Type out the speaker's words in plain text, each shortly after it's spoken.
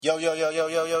Yo, yo, yo, yo,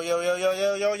 yo, yo, yo, yo, yo,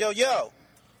 yo, yo, yo, yo.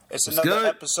 It's What's another good?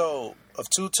 episode of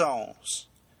Two Tones.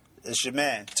 It's your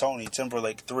man, Tony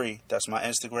Timberlake 3. That's my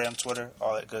Instagram, Twitter,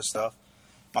 all that good stuff.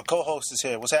 My co-host is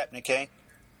here. What's happening, Kane?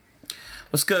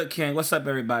 What's good, King? What's up,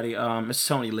 everybody? It's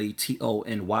Tony Lee,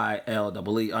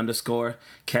 TonyLlee_.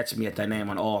 Catch me at that name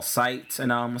on all sites.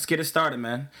 And let's get it started,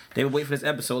 man. They would wait for this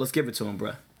episode. Let's give it to him,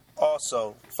 bruh.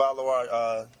 Also, follow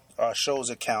our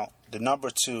show's account, the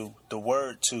number 2, the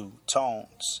word 2,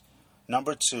 Tones.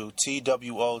 Number 2,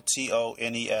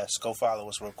 TWOTONES. Go follow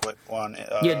us real quick on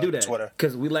Do that. Twitter.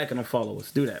 Because we lacking on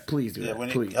followers. Do that. Please do that.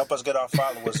 Please. Help us get our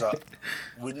followers up.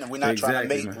 We're not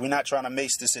Exactly, we're not trying to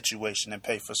mace the situation and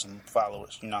pay for some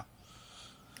followers, you know.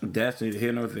 That's neither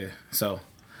here nor there. So,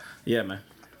 yeah, man.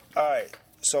 All right,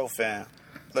 so fam,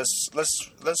 let's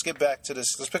get back to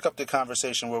this. Let's pick up the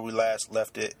conversation where we last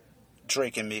left it.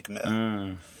 Drake and Meek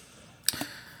Mill.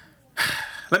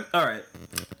 All right.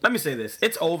 Let me say this.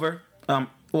 It's over.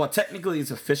 Well, technically,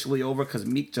 it's officially over because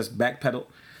Meek just backpedaled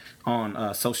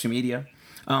on social media.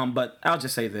 But I'll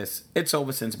just say this. It's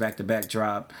over since Back to Back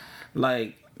drop.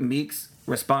 Like, Meek's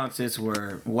responses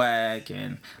were whack.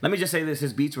 And let me just say this.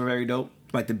 His beats were very dope.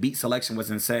 Like, the beat selection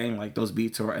was insane. Like, those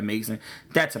beats were amazing.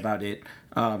 That's about it.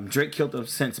 Drake killed them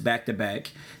since Back to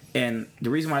Back. And the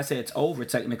reason why I say it's over,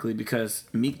 technically, because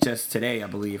Meek just today, I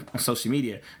believe, on social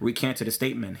media, recanted a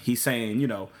statement. He's saying,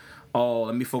 oh,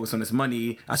 let me focus on this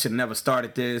money. I should have never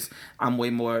started this. I'm way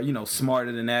more,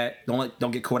 smarter than that.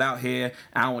 Don't get caught out here.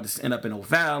 I don't want to end up in no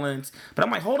violence. But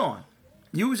I'm like, hold on.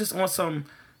 You was just on some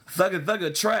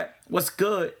thugger track. What's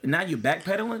good? And now you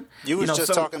backpedaling? You was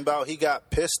just talking about he got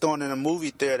pissed on in a movie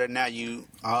theater. Now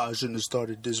I shouldn't have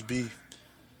started this beef.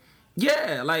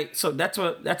 Yeah, so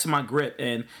that's my grip.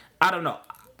 And I don't know.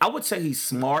 I would say he's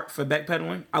smart for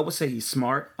backpedaling. I would say he's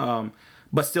smart.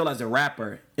 But still, as a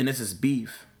rapper, and this is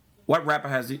beef. What rapper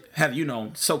have you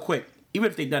known so quick,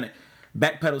 even if they done it,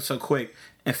 backpedal so quick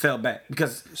and fell back?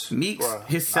 Because Meek's,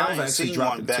 his sounds I ain't actually seen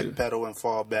dropping one too. backpedal and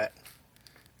fall back.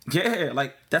 Yeah,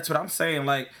 that's what I'm saying.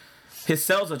 His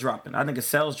sales are dropping. I think his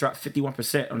sales dropped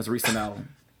 51% on his recent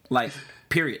album.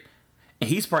 Period. And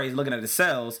he's probably looking at his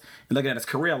sales and looking at his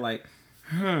career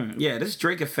yeah, this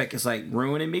Drake effect is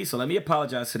ruining me. So let me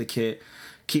apologize to the kid,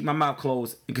 keep my mouth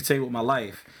closed, and continue with my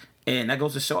life. And that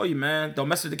goes to show you, man, don't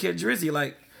mess with the kid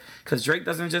Drizzy, because Drake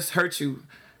doesn't just hurt you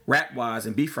rap-wise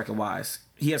and beef record-wise.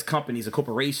 He has companies and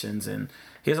corporations, and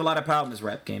he has a lot of power in this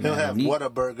rap game. He'll have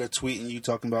Whataburger tweeting you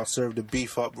talking about serve the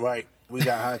beef up right. We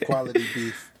got high-quality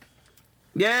beef.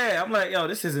 Yeah, I'm like, yo,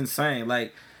 this is insane.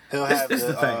 He'll this have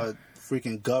the thing.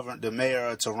 Freaking the mayor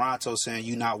of Toronto saying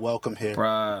you not welcome here.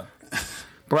 Bruh,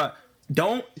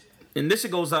 don't, and this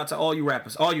goes out to all you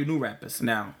rappers, all you new rappers.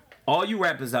 Now, all you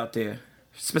rappers out there,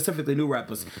 specifically new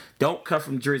rappers, don't come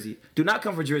from Drizzy. Do not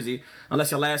come from Drizzy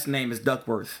unless your last name is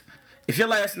Duckworth. If your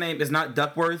last name is not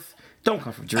Duckworth, don't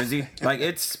come from Drizzy.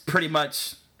 It's pretty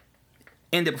much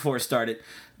ended before it started.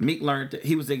 Meek learned that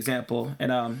he was the example,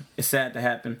 and it's sad to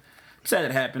happen. Sad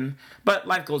it happened, but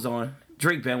life goes on.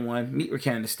 Drake been one. Meek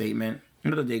recanted a statement.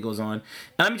 Another day goes on.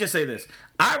 And let me just say this.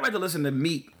 I'd rather listen to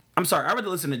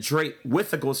Drake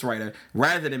with a ghostwriter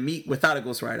rather than Meek without a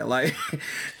ghostwriter.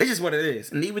 It's just what it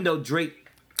is. And even though Drake,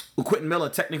 Quentin Miller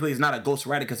technically is not a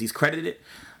ghostwriter because he's credited,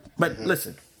 but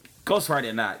listen, ghostwriter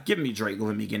or not, give me Drake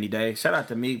over Meek any day. Shout out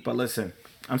to Meek, but listen,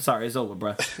 I'm sorry, it's over,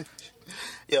 bro.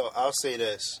 Yo, I'll say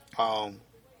this. I'm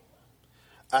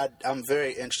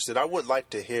very interested. I would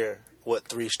like to hear what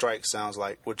 3 Strikes sounds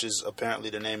like, which is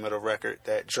apparently the name of the record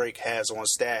that Drake has on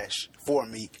stash for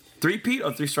Meek. 3P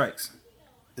or 3 Strikes?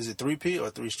 Is it 3P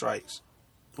or 3 Strikes?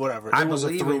 Whatever. I It was a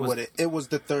believe 3 it was- with it. It was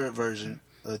the third version,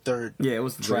 the third Yeah, it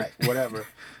was the track, three.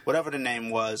 whatever the name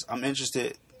was. I'm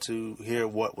interested to hear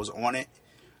what was on it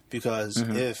because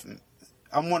if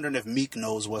I'm wondering if Meek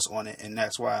knows what's on it and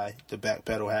that's why the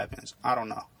backpedal happens. I don't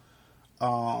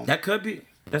know. That could be.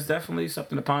 That's definitely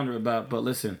something to ponder about. But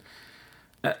listen,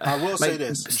 I will say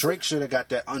this: Drake should have got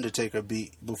that Undertaker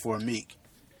beat before Meek.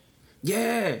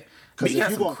 Yeah, Because Meek if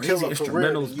has you some gonna crazy kill a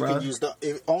career, instrumentals, then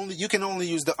bro. you can only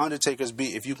use the Undertaker's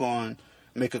beat if you gonna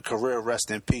make a career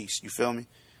rest in peace. You feel me?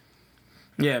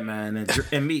 Yeah, man.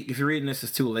 And Meek, if you're reading this,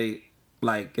 it's too late.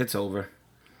 It's over.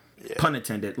 Yeah. Pun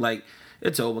intended.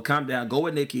 It's over. Calm down. Go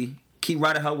with Nicki. Keep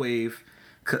riding her wave.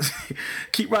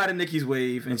 Keep riding Nicki's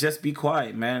wave and just be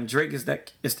quiet, man. Drake is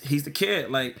he's the kid.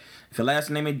 If your last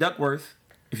name ain't Duckworth,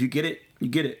 if you get it, you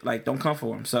get it. Don't come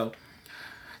for him. So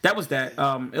that was that.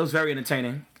 It was very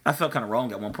entertaining. I felt kind of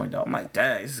wrong at one point, though. I'm like,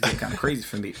 dang, this is getting kind of crazy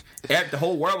for me. The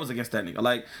whole world was against that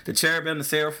nigga. The Cherubim, the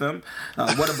Seraphim,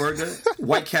 Whataburger,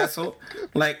 White Castle.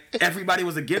 Everybody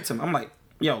was against him. I'm like,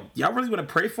 yo, y'all really want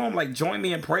to pray for him? Join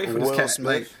me and pray for this Will cat.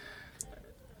 Smith.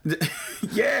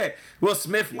 Yeah, Will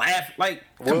Smith laughed like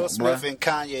Will Smith and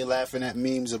Kanye laughing at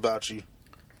memes about you.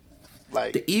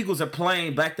 Like the Eagles are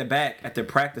playing back to back at their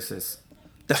practices.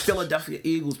 The Philadelphia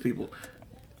Eagles, people.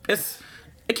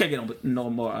 It can't get no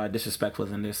more disrespectful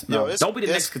than this. No, don't be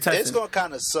the next contestant. It's gonna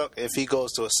kind of suck if he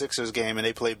goes to a Sixers game and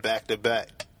they play back to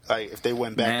back. Like if they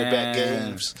win back to back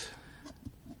games.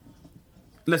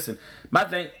 Listen, my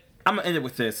thing. I'm gonna end it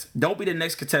with this. Don't be the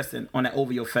next contestant on that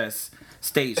OVO Fest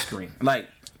stage screen.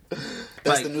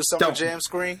 That's the new Summer Jam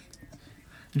screen.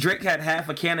 Drake had half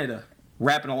of Canada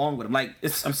rapping along with him.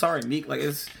 I'm sorry, Meek.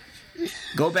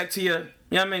 Go back to your.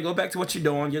 You know what I mean? Go back to what you're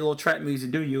doing, your little trap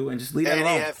music, do you, and just leave that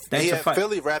alone. He had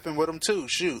Philly rapping with him too.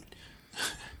 Shoot.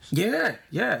 Yeah.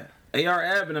 AR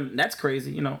Ab and them, that's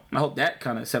crazy. You know, I hope that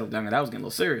kind of settled down. That was getting a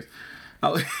little serious. I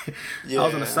was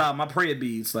on the side of my prayer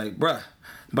beads, bruh.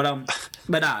 But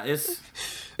nah,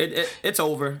 it's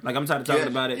over. I'm tired of talking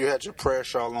about it. You had your prayer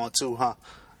shawl on too, huh?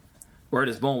 Word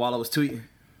is born while I was tweeting.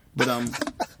 But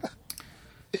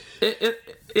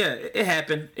it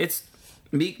happened.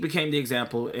 Meek became the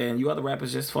example, and you other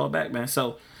rappers just fall back, man.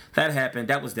 So that happened.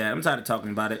 That was that. I'm tired of talking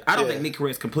about it. I don't think Meek's career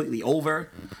is completely over,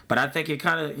 but I think it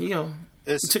kind of, he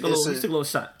took a little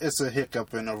shot. It's a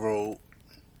hiccup in the road.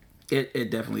 It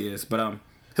definitely is. But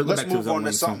let's move on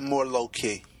to something more low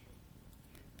key.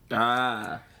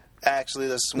 Actually,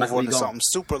 let's move on to something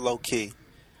super low key.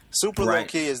 Super Low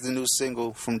Key is the new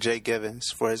single from Jay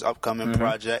Givens for his upcoming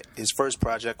project, his first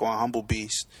project on Humble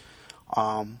Beast.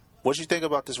 What you think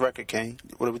about this record, Kane?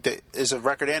 What do we think? It's a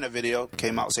record and a video.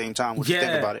 Came out same time. What you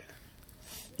think about it?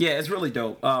 Yeah, it's really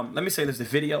dope. Let me say this: the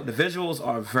visuals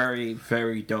are very,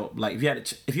 very dope.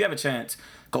 If you have a chance,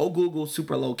 go Google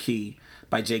 "Super Low Key"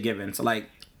 by Jay Givens. I'm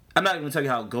not even gonna tell you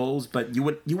how it goes, but you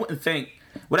wouldn't think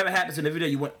whatever happens in the video,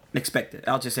 you wouldn't expect it.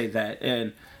 I'll just say that,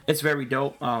 and it's very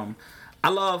dope. I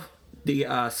love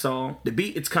the song. The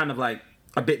beat, it's kind of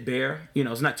a bit bare.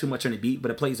 It's not too much on the beat,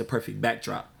 but it plays a perfect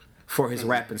backdrop for his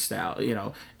rapping style,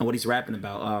 and what he's rapping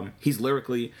about. He's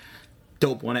lyrically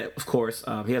dope on it, of course.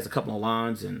 He has a couple of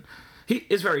lines, and he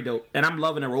is very dope. And I'm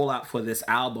loving the rollout for this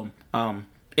album.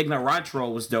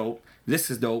 Ignorantro was dope.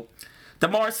 This is dope. The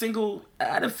Mars single,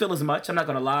 I didn't feel as much, I'm not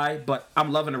going to lie, but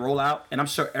I'm loving the rollout, and I'm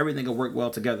sure everything will work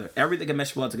well together. Everything can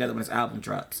mesh well together when this album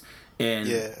drops.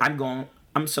 And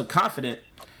I'm so confident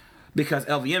because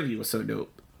LVMV was so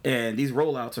dope, and these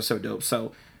rollouts are so dope.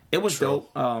 So it was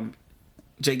dope.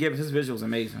 Jay Gibbons, his visual's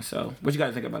amazing. So what you got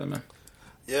to think about it, man?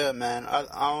 Yeah, man. I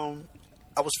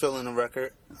was feeling the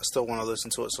record. I still want to listen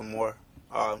to it some more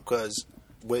because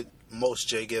with most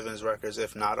Jay Givens records,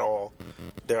 if not all,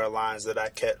 there are lines that I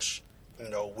catch,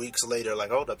 weeks later.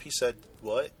 Hold up, he said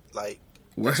what?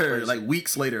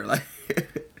 Weeks later,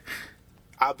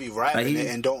 I'll be rapping it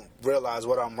and don't realize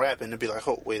what I'm rapping and be like,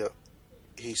 oh, wait up.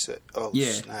 He said, oh,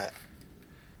 snap.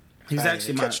 He's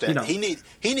actually my,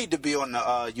 He need to be on the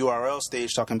URL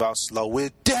stage talking about slow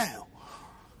it down.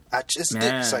 I just did.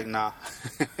 It's nah.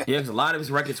 Yeah, because a lot of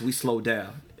his records we slowed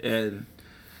down. And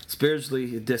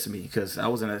spiritually, it dissed me because I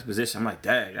was in that position. I'm like,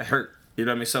 dang, that hurt. You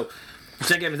know what I mean? So,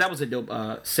 check it out. That was a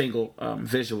dope single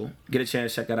visual. Get a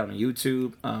chance to check that out on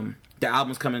YouTube. The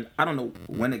album's coming, I don't know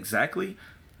when exactly.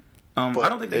 I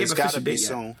don't think they gave official date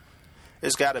yet.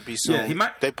 It's got to be soon.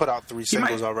 Yeah, they put out 3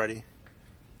 singles already.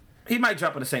 He might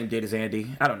drop on the same date as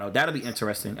Andy. I don't know. That'll be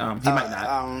interesting. He might not.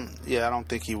 I don't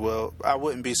think he will. I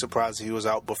wouldn't be surprised if he was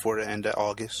out before the end of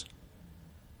August.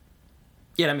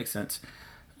 Yeah, that makes sense.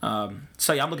 I'm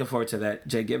looking forward to that.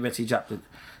 Jay Givens, he dropped a,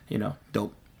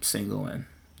 dope single and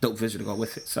dope visual to go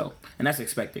with it. So, and that's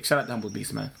expected. Shout out to Humble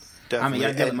Beast, man. Definitely.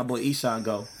 Y'all let my boy Eshawn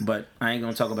go, but I ain't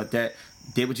gonna talk about that.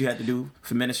 Did what you had to do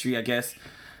for ministry, I guess.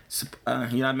 You know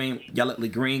what I mean? Y'all let Lee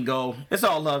Green go. It's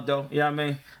all love, though. You know what I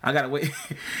mean? I gotta wait.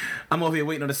 I'm over here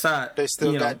waiting on the side. They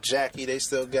still got Jackie. They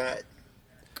still got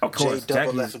of course,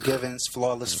 J Givens,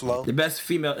 Flawless Flow. The best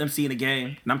female MC in the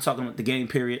game. And I'm talking about the game,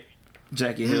 period.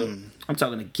 Jackie Hill. I'm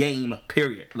talking the game,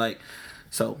 period.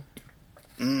 So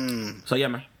yeah,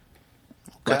 man.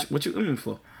 Okay. What you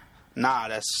for? Nah,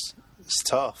 it's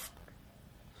tough.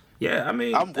 Yeah, I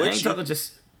mean, I'm with I ain't you. talking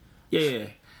just... Yeah.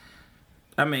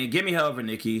 I mean, give me However,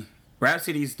 Nikki.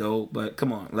 Rhapsody's dope, but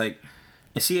come on. And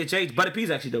CHH, Buddy P's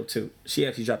actually dope, too. She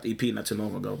actually dropped the EP not too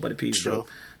long ago. Buddy P's dope.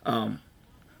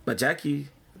 But Jackie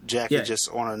just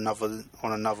on another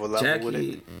level with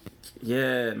it.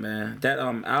 Yeah, man. That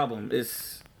album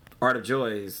is Art of Joy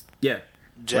is,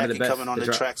 Jackie coming on the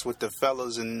tracks with the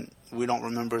fellas, and we don't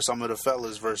remember some of the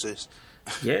fellas verses.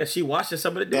 Yeah, she watching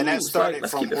some of the dudes. And that started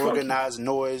from Organized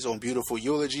Noise on Beautiful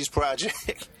Eulogies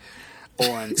project.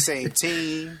 on Same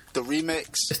Team, the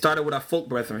remix. It started with our folk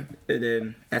brethren, and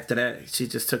then after that, she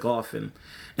just took off, and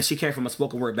she came from a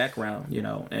spoken word background, you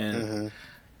know, and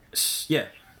yeah,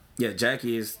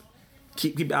 Jackie is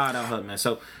keep an eye on her, man.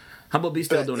 So Humble Beast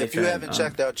still doing their thing. If you haven't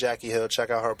checked out Jackie Hill, check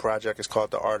out her project. It's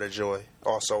called The Art of Joy,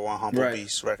 also on Humble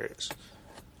Beast Records.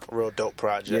 Real dope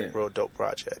project.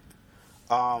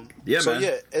 Man.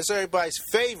 It's everybody's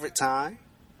favorite time.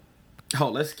 Oh,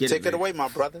 let's get Take it away, my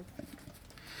brother.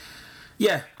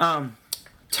 Yeah,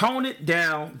 Tone It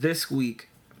Down this week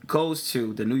goes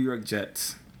to the New York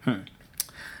Jets.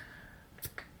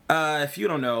 If you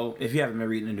don't know, if you haven't been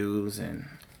reading the news and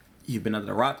you've been under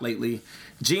the rock lately,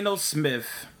 Geno Smith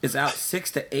is out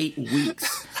 6 to 8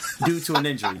 weeks due to an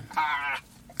injury.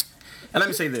 And let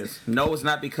me say this. No, it's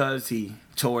not because he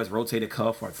tore his rotator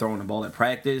cuff or throwing the ball at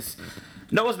practice.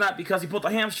 No, it's not because he pulled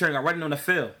the hamstring or running on the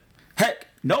field. Heck,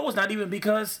 no, it's not even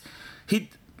because he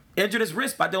injured his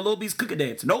wrist by doing Lil B's cookie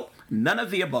dance. Nope, none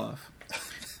of the above.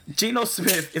 Geno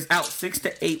Smith is out 6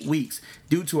 to 8 weeks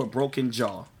due to a broken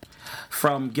jaw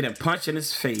from getting punched in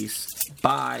his face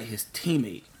by his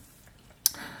teammate.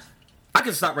 I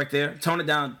can stop right there. Tone It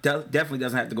Down definitely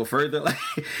doesn't have to go further. Like,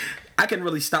 I can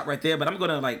really stop right there, but I'm going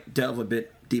to delve a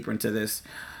bit deeper into this.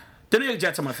 The New York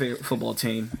Jets are my favorite football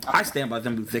team. I stand by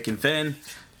them through thick and thin,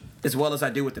 as well as I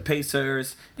do with the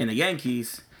Pacers and the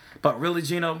Yankees. But really,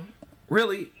 Geno,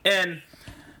 really, and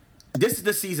this is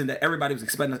the season that everybody was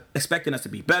expecting us to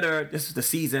be better. This is the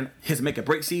season, his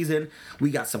make-or-break season. We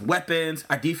got some weapons.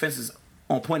 Our defense is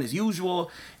on point as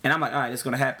usual. And I'm like, all right, it's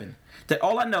going to happen. That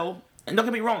all I know, and don't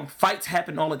get me wrong, fights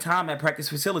happen all the time at practice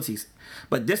facilities.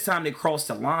 But this time they crossed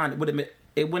the line.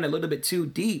 It went a little bit too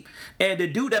deep. And the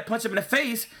dude that punched him in the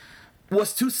face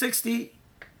was 260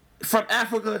 from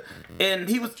Africa. And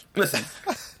he was, listen,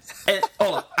 and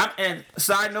hold on. And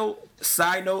side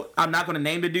note, I'm not going to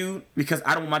name the dude because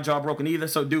I don't want my jaw broken either.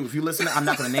 So, dude, if you listen, I'm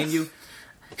not going to name you.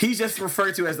 He's just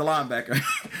referred to as the linebacker.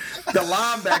 the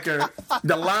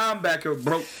linebacker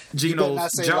broke Geno's jaw. You better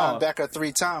not say linebacker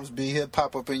 3 times, B. He'll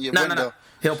pop up in your window. No.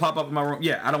 He'll pop up in my room.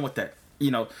 Yeah, I don't want that.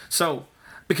 You know, so,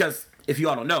 because if you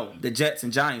all don't know, the Jets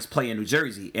and Giants play in New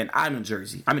Jersey, and I'm in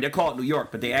Jersey. I mean, they're called New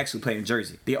York, but they actually play in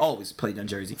Jersey. They always played in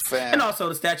Jersey. Fam. And also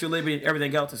the Statue of Liberty and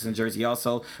everything else is in Jersey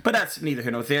also. But that's neither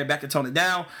here nor there. Back to Tone It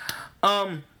Down.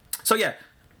 So, yeah,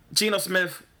 Geno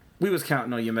Smith, we was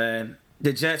counting on you, man.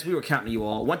 The Jets, we were counting on you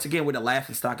all. Once again, we're the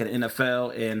laughing stock of the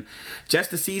NFL. And just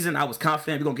the season, I was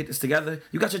confident we're going to get this together.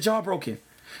 You got your jaw broken.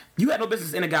 You had no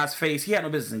business in a guy's face. He had no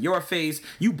business in your face.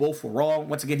 You both were wrong.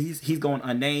 Once again, he's going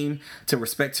unnamed to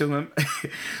respect to him.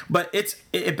 But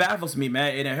it baffles me,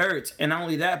 man, and it hurts. And not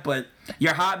only that, but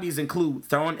your hobbies include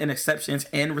throwing interceptions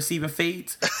and receiving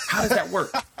fades. How does that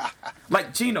work?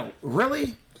 Like, Geno,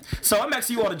 really? So I'm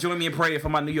asking you all to join me in prayer for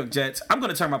my New York Jets. I'm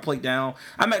going to turn my plate down.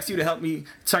 I'm asking you to help me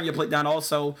turn your plate down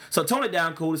also. So Tone It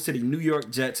Down goes to the New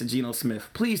York Jets and Geno Smith.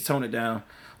 Please tone it down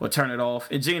or turn it off.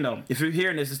 And Geno, if you're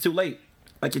hearing this, it's too late.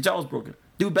 Like, your jaw's broken.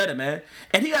 Do better, man.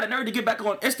 And he got a nerve to get back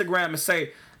on Instagram and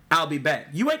say, I'll be back.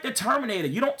 You ain't the Terminator.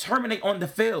 You don't terminate on the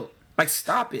field. Like,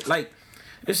 stop it. Like,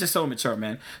 it's just so immature,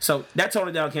 man. So that Tone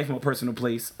It Down came from a personal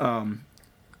place.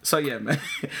 So, yeah, man.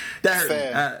 That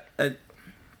hurt me.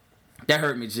 That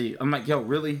hurt me, G. I'm like, yo,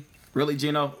 really? Really,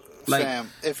 Geno? Like, Fam,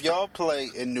 if y'all play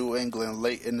in New England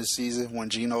late in the season when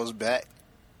Geno's back,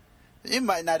 they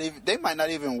might not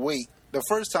even wait. The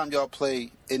first time y'all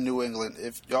play in New England,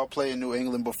 if y'all play in New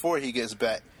England before he gets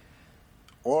back,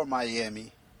 or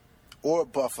Miami, or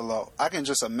Buffalo, I can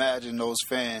just imagine those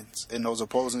fans in those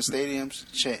opposing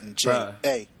stadiums chanting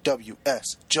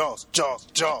J-A-W-S, Jaws, Jaws,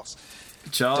 Jaws.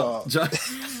 Jaws.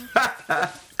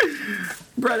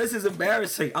 Bro, this is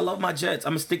embarrassing. I love my Jets.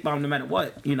 I'm going to stick by them no matter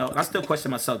what. You know, I still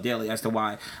question myself daily as to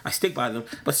why I stick by them.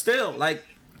 But still, like,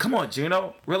 come on,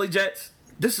 Geno. Really, Jets?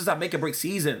 This is our make-or-break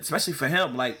season, especially for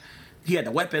him. Like, he had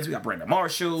the weapons. We got Brandon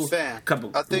Marshall. Fam,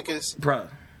 I think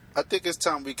it's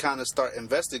time we kind of start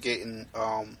investigating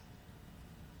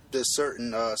this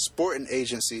certain sporting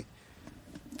agency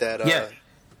that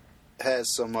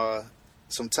has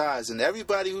some ties. And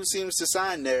everybody who seems to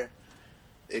sign there,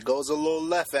 it goes a little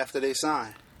left after they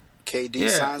sign. KD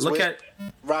signs with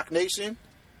Rock Nation.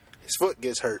 His foot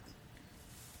gets hurt.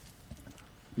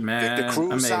 Man, Victor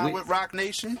Cruz signed with Rock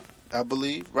Nation, I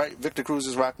believe, right? Victor Cruz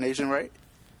is Rock Nation, right?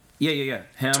 Yeah.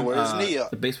 Him, tore his knee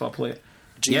up. The baseball player.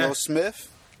 Geno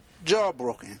Smith, jaw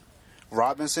broken.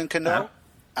 Robinson Cano,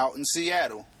 out in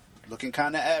Seattle, looking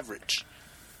kind of average.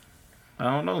 I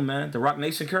don't know, man. The Rock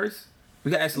Nation curse? We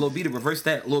got to ask Lil B to reverse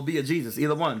that. Lil B or Jesus.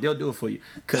 Either one. They'll do it for you.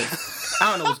 Because I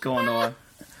don't know what's going on.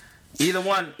 Either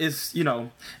one is,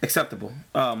 acceptable.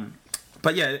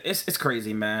 But yeah, it's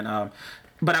crazy, man.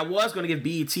 But I was going to give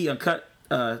BET Uncut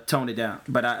toned it down.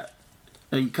 But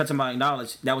cut to my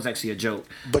knowledge, that was actually a joke.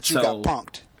 But you got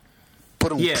punked.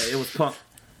 Yeah, it was punk.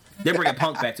 They're bringing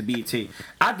Punk back to BET.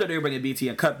 I thought they were bringing BET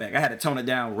and Cut back. I had to tone it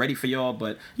down, ready for y'all,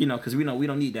 but, because we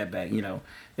don't need that back,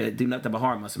 It do nothing but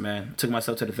harm us, man. Took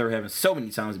myself to the third heaven so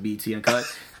many times, BET and Cut,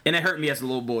 and it hurt me as a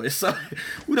little boy. So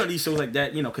we don't need shows like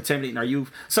that, contaminating our youth.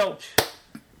 So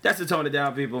that's the tone it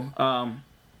down, people.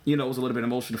 It was a little bit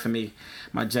emotional for me.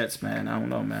 My Jets, man, I don't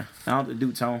know, man. I don't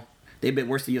do tone. They've been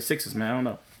worse than your Sixers, man. I don't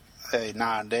know. Hey,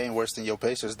 nah, they ain't worse than your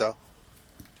Pacers, though.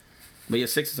 But your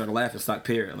Sixers are the laughing stock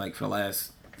period, for the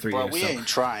last 3 years. Bro, we ain't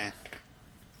trying.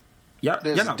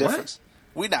 There's a difference.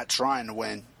 We not trying to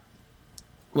win.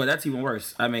 Well, that's even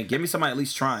worse. I mean, give me somebody at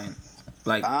least trying.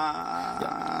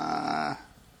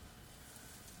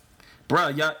 Bro,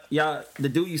 y'all, the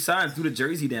dude you signed threw the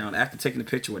jersey down after taking the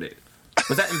picture with it.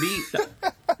 Was that Embiid?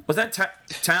 Was that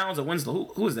Towns or Winslow?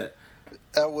 Who was that?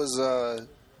 That was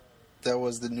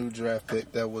the new draft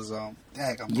pick. That was I'm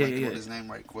blanking on his name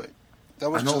right quick. That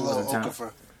was Jahlil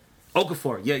Okafor.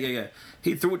 Okafor, yeah.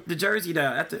 He threw the jersey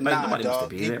down after. Nobody must have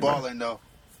been there. He balling though.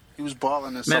 He was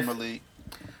balling in summer league.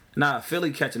 Nah,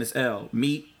 Philly catching his L.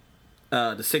 Meet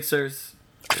the Sixers.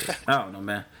 I don't know,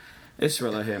 man. It's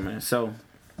real out here, man. So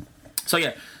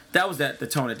yeah, that was that. To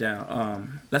tone it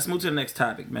down. Let's move to the next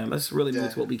topic, man. Let's really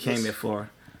move to what we came here for.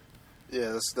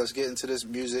 Yeah, let's get into this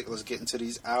music. Let's get into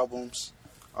these albums.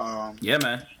 Yeah,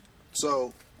 man.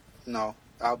 So,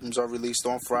 albums are released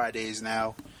on Fridays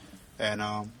now,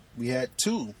 and we had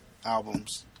 2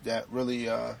 albums that really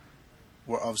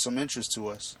were of some interest to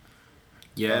us.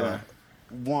 Yeah,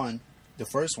 man. The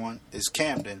first one is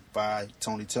Camden by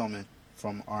Tony Tillman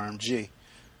from RMG.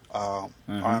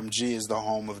 RMG is the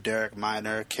home of Derek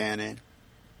Minor, Cannon,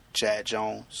 Chad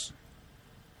Jones,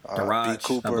 Daraj, B.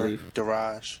 Cooper,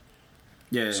 Daraj.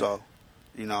 Yeah. So,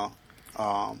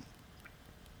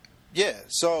 yeah.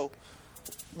 So,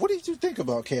 what did you think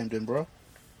about Camden, bro?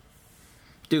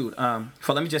 Dude, let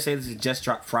me just say this is just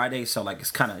dropped Friday, so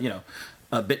it's kind of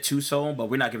a bit too soon, but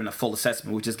we're not giving a full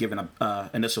assessment. We're just giving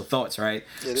initial thoughts, right?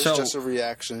 Yeah, this is just a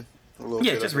reaction. A little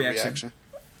bit just of a reaction.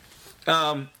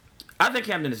 I think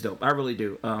Camden is dope. I really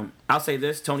do. I'll say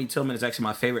this: Tony Tillman is actually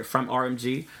my favorite from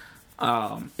RMG.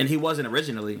 And he wasn't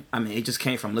originally. I mean, it just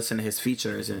came from listening to his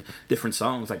features and different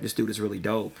songs. This dude is really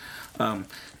dope.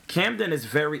 Camden is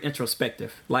very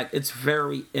introspective. It's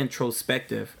very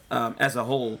introspective as a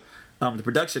whole. The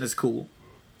production is cool.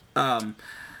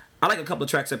 I like a couple of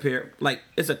tracks up here.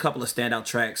 It's a couple of standout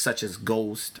tracks such as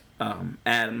Ghost,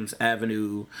 Adams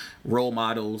Avenue, Role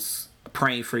Models,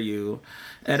 Praying for You.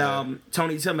 And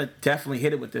Tony Tillman definitely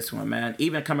hit it with this one, man.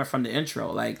 Even coming from the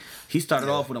intro. He started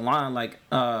off with a line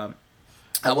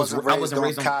I wasn't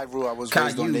raised on Cairo. I was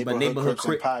raised on neighborhood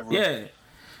Crips and Pyro.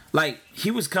 Yeah. He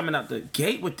was coming out the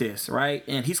gate with this, right?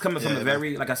 And he's coming from a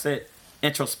very, like I said,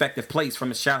 introspective place from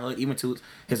his childhood even to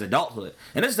his adulthood.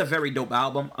 And this is a very dope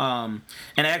album. And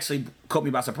it actually caught me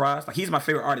by surprise. He's my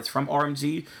favorite artist from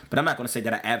RMG, but I'm not going to say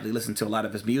that I avidly listen to a lot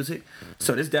of his music.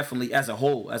 So this definitely, as a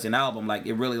whole, as an album,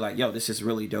 it really this is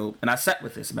really dope. And I sat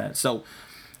with this, man. So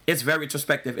it's very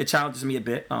introspective. It challenges me a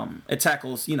bit. It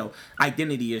tackles,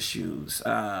 identity issues.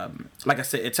 Like I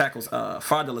said, it tackles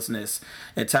fatherlessness.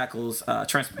 It tackles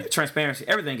transparency,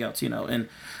 everything else, And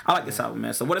I like this album,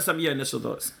 man. So what are some of your initial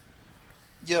thoughts?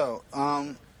 Yo,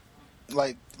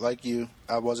 like you,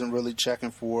 I wasn't really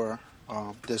checking for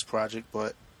this project,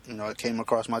 but it came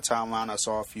across my timeline. I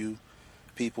saw a few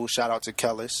people. Shout out to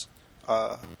Kellis.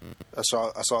 I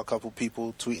saw a couple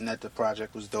people tweeting that the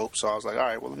project was dope, so I was like, all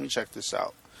right, well, let me check this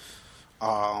out.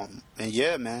 And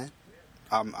yeah, man,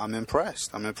 I'm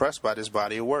impressed. I'm impressed by this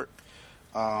body of work.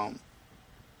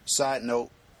 Side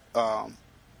note,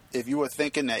 if you were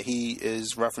thinking that he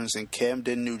is referencing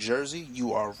Camden, New Jersey,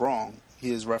 you are wrong.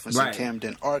 He is referencing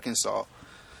Camden, Arkansas.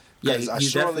 Yeah, I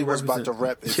surely was about to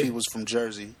rep if he was from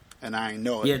Jersey, and I ain't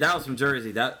know it. Yeah, that was from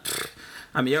Jersey.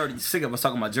 You're already sick of us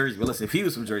talking about Jersey. But listen, if he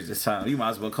was from Jersey this time, you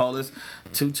might as well call this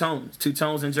two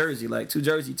tones in Jersey, 2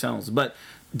 Jersey tones. But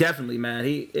definitely, man,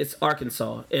 it's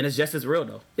Arkansas, and it's just as real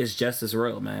though. It's just as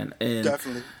real, man. And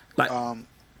definitely.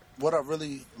 What I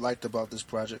really liked about this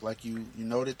project, you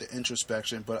noted the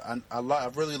introspection, but I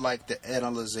really liked the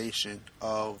analyzation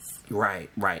of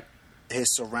right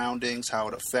his surroundings, how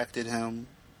it affected him,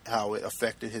 how it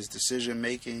affected his decision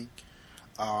making,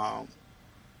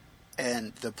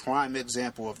 and the prime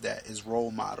example of that is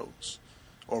Role Models.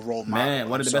 Or Role Model. Man,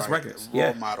 one of the best records.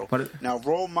 Role Model. Now,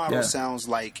 Role Model sounds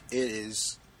like it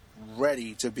is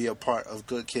ready to be a part of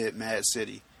Good Kid, Mad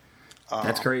City.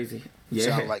 That's crazy.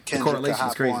 Yeah, sound like Kendrick could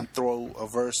hop on, throw a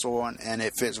verse on, and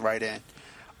it fits right in.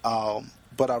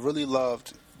 But I really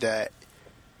loved that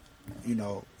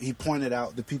he pointed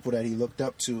out the people that he looked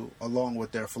up to along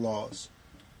with their flaws.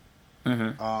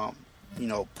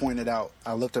 Pointed out,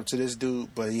 I looked up to this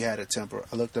dude, but he had a temper.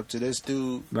 I looked up to this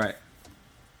dude, right,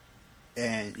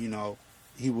 and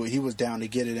he was down to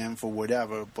get it in for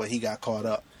whatever, but he got caught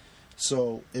up.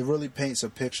 So it really paints a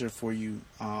picture for you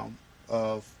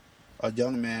of a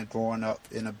young man growing up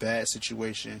in a bad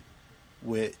situation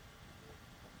with,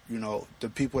 the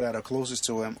people that are closest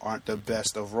to him aren't the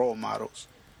best of role models,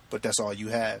 but that's all you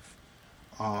have.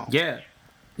 Yeah,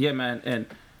 man, and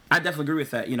I definitely agree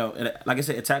with that. Like I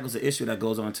said, it tackles the issue that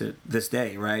goes on to this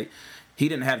day, right? He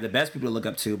didn't have the best people to look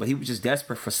up to, but he was just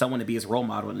desperate for someone to be his role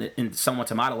model and someone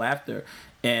to model after.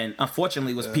 And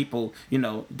unfortunately, it was people,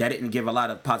 that didn't give a lot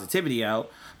of positivity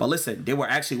out. But listen, they were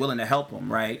actually willing to help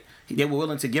him, right? They were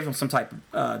willing to give him some type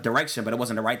of direction, but it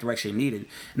wasn't the right direction he needed.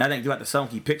 And I think throughout the song,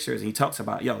 he pictures and he talks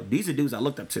about, these are dudes I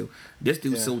looked up to. This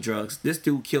dude sold drugs. This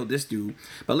dude killed this dude.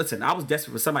 But listen, I was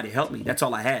desperate for somebody to help me. That's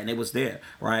all I had, and it was there,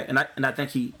 right? And I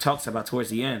think he talks about towards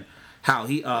the end how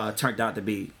he turned out to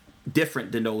be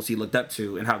different than those he looked up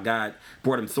to and how God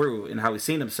brought him through and how he's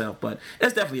seen himself. But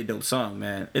it's definitely a dope song,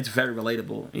 man. It's very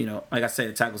relatable. Like I said,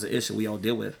 it tackles the issue we all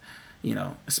deal with,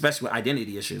 especially with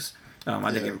identity issues.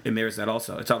 I think it mirrors that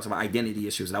also. It talks about identity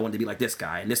issues. And I wanted to be like this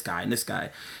guy and this guy and this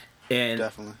guy. And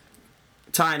definitely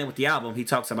tying in with the album, he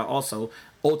talks about also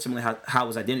ultimately how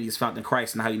his identity is found in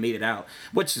Christ and how he made it out,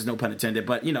 which is no pun intended.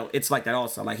 But, it's like that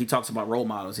also. Like he talks about role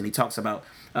models and he talks about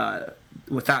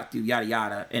without you, yada,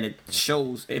 yada. And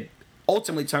it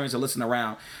ultimately turns the listener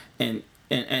around and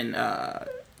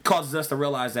causes us to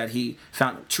realize that he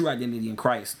found true identity in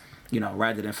Christ,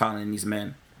 rather than following these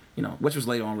men, which was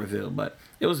later on revealed. But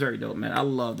it was very dope, man. I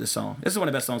love this song. This is one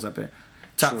of the best songs up here.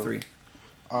 Top 3.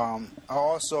 I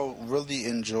also really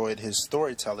enjoyed his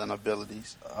storytelling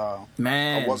abilities.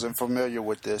 Man. I wasn't familiar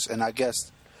with this, and I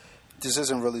guess this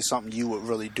isn't really something you would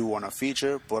really do on a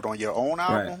feature, but on your own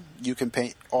album, you can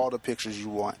paint all the pictures you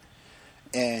want.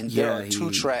 And there are 2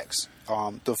 tracks.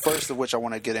 The first of which I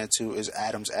want to get into is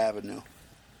Adams Avenue.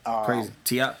 Crazy.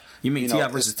 T.I. You mean T.I.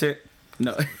 versus Tip?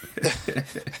 No.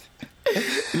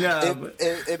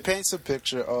 It paints a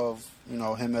picture of,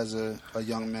 him as a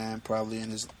young man, probably in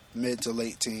his mid to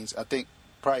late teens. I think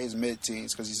probably his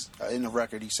mid-teens, because he's in the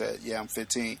record he said, I'm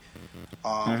 15.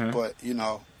 But,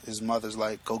 his mother's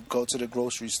like, go to the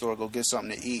grocery store, go get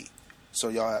something to eat. So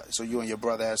you and your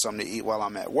brother have something to eat while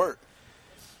I'm at work.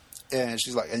 And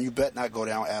she's like, and you bet not go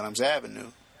down Adams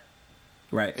Avenue.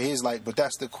 Right. And he's like, but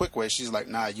that's the quick way. She's like,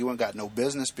 nah, you ain't got no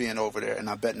business being over there, and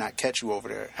I bet not catch you over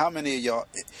there. How many of y'all...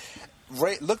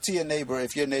 look to your neighbor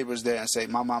if your neighbor's there and say,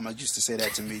 my mama used to say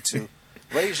that to me too.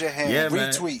 Raise your hand,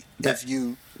 retweet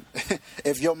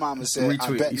if your mama said,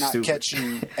 I bet not catch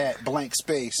you at blank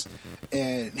space,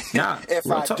 and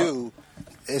if I do,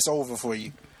 it's over for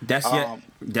you.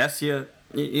 That's your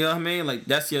you know what I mean? Like,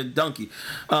 that's your donkey.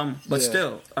 But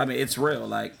still, I mean, it's real.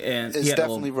 Like, and it's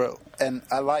definitely real. And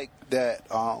I like that,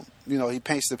 he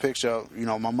paints the picture of,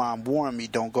 my mom warned me,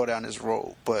 don't go down this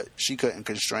road, but she couldn't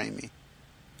constrain me.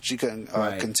 She couldn't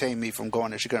contain me from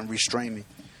going there. She couldn't restrain me.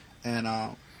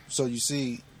 And so you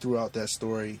see throughout that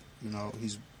story,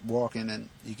 he's walking and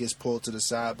he gets pulled to the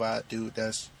side by a dude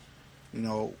that's,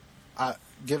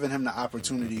 giving him the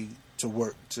opportunity to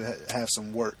work, to have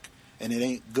some work. And it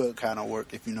ain't good kind of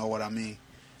work, if you know what I mean.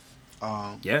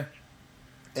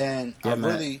 And I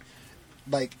really,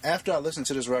 like, after I listened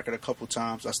to this record a couple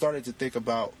times, I started to think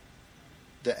about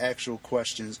the actual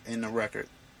questions in the record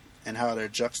and how they're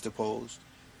juxtaposed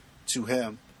to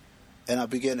him. And I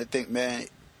began to think, man,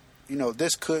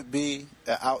 this could be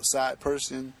an outside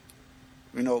person,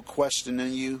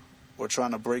 questioning you or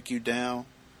trying to break you down,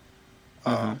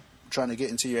 trying to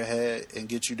get into your head and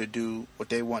get you to do what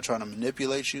they want, trying to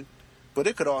manipulate you. But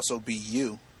it could also be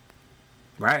you.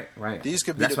 Right. These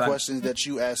could be the questions that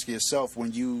you ask yourself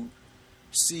when you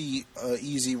see an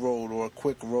easy road or a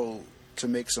quick road to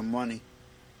make some money.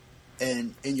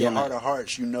 And in your heart of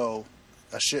hearts,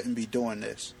 I shouldn't be doing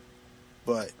this.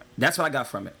 But that's what I got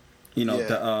from it.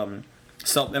 The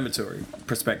self-inventory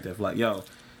perspective.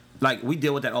 Like, we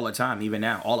deal with that all the time, even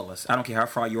now, all of us. I don't care how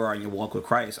far you are in your walk with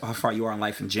Christ or how far you are in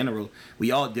life in general.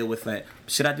 We all deal with that.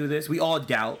 Should I do this? We all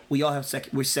doubt. We all have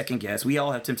we're second guess. We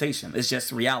all have temptation. It's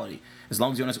just reality. As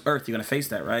long as you're on this earth, you're going to face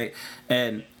that, right?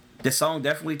 And this song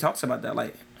definitely talks about that.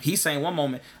 Like, he's saying one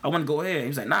moment, I want to go ahead. He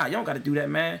was like, nah, you don't got to do that,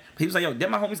 man. He was like, yo,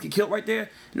 did my homies get killed right there?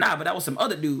 Nah, but that was some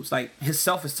other dudes. Like, his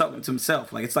self is talking to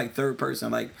himself. Like, it's like third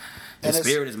person. Like, his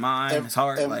spirit, his mind, his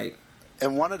heart.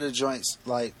 And one of the joints,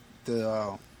 like,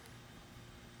 the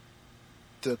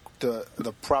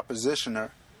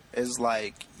propositioner, It's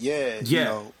like, you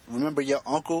know, remember your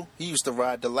uncle? He used to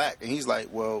ride the lack, and he's like,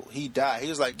 well, he died. He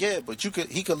was like, yeah, but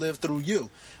he could live through you.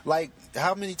 Like,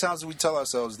 how many times do we tell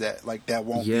ourselves that? Like, that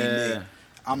won't be me.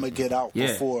 I'm going to get out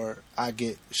before I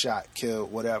get shot,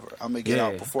 killed, whatever. I'm going to get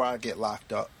out before I get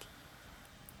locked up.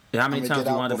 Yeah, how many times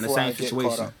you wind up in the same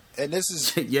situation? And this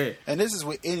is and this is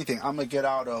with anything. I'm going to get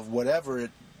out of whatever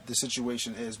the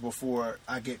situation is before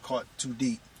I get caught too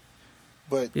deep.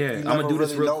 But you never I'm gonna do really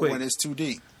this real know quick. when it's too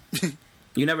deep.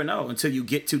 You never know until you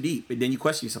get too deep, and then you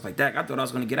question yourself like, "Dang, I thought I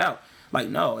was going to get out." Like,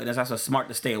 no, and it's also smart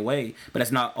to stay away, but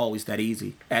it's not always that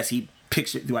easy, as he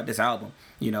pictured throughout this album,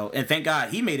 you know. And thank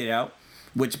God he made it out,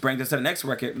 which brings us to the next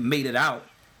record, "Made It Out."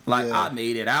 Like, I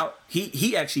made it out.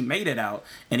 He actually made it out,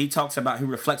 and he talks about, he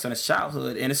reflects on his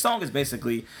childhood, and his song is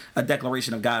basically a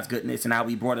declaration of God's goodness and how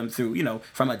he brought him through, you know,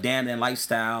 from a damning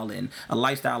lifestyle, and a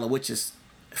lifestyle of which his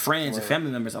friends and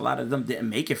family members, a lot of them didn't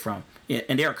make it from,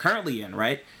 and they're currently in,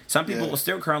 right? Some people are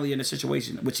still currently in the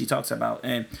situation, which he talks about,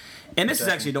 and this is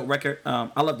actually a dope record.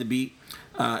 I love the beat.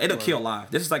 It'll kill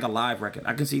live. This is like a live record.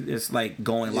 I can see this like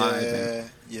going live.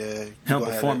 And him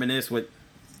performing this with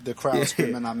the crowd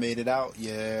screaming, "I made it out!"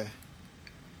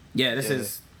 This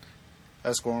is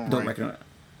that's going dope right. record.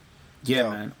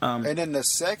 Man. And then the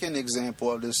second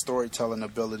example of this storytelling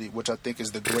ability, which I think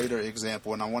is the greater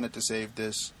example, and I wanted to save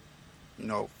this, you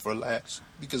know, for last,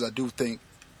 because I do think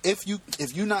if you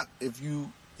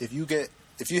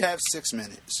have 6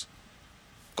 minutes,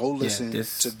 go listen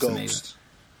to Ghost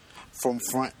from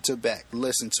front to back.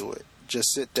 Listen to it.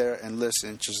 Just sit there and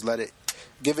listen. Just let it.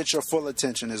 Give it your full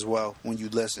attention as well when you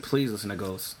listen. Please listen to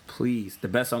Ghost. Please. The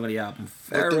best song of the album.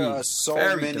 But there are so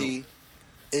many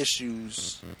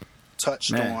issues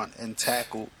touched on and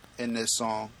tackled in this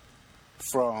song,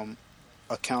 from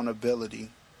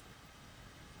accountability.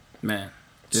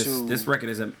 This record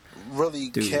is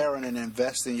really caring and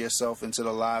investing yourself into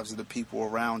the lives of the people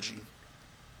around you.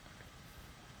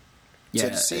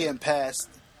 To see and past,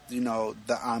 you know,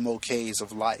 the I'm okays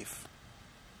of life.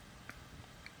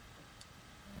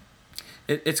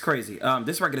 It's crazy.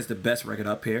 This record is the best record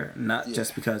up here, not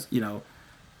just because, you know,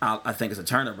 I think it's a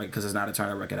turn-up record, because it's not a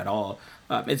turn-up record at all.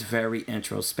 It's very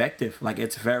introspective. Like,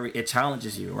 it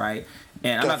challenges you, right?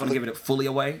 And I'm not going to give it fully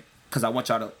away, because I want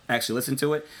y'all to actually listen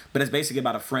to it. But it's basically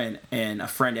about a friend, and a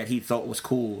friend that he thought was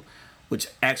cool, which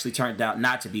actually turned out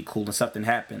not to be cool, and something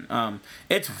happened.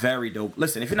 It's very dope.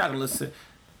 Listen, if you're not going to listen to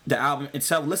the album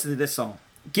itself, listen to this song.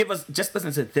 Just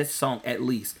listen to this song at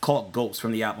least, called Ghost,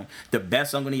 from the album. The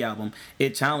best song on the album.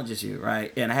 It challenges you,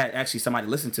 right? And I had actually somebody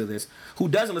listen to this who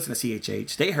doesn't listen to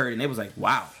CHH. They heard it and it was like,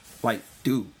 wow. Like,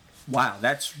 dude, wow,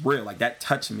 that's real. Like, that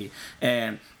touched me.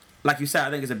 And like you said, I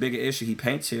think it's a bigger issue he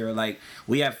paints here. Like,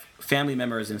 we have family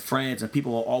members and friends and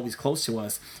people who are always close to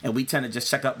us, and we tend to just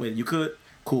check up with, you good?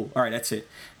 Cool. All right, that's it.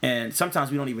 And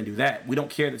sometimes we don't even do that. We don't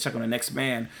care to check on the next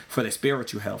man for their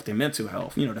spiritual health, their mental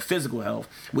health, you know, the physical health.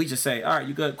 We just say, all right,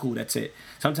 you good? Cool, that's it.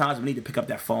 Sometimes we need to pick up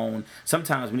that phone.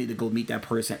 Sometimes we need to go meet that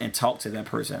person and talk to that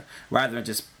person rather than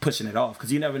just pushing it off,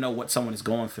 because you never know what someone is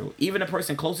going through. Even the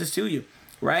person closest to you,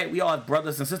 right? We all have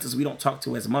brothers and sisters we don't talk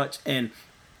to as much. And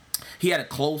he had a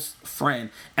close friend.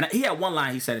 And he had one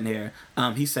line he said in here.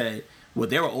 He said, well,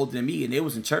 they were older than me and they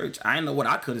was in church. I didn't know what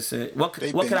I could have said. What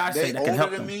could I say that can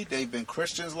help them? They've been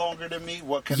Christians longer than me.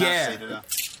 What can I say to them?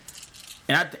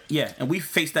 And and we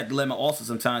face that dilemma also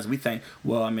sometimes. We think,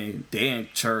 well, I mean, they're in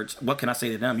church. What can I say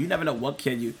to them? You never know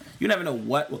you never know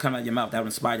what will come out of your mouth that will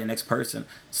inspire the next person.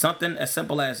 Something as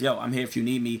simple as, yo, I'm here if you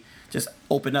need me. Just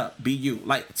open up, be you.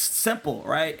 Like, it's simple,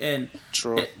 right? And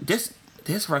true. This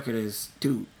record is,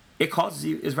 dude,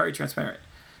 it's very transparent.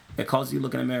 It causes you to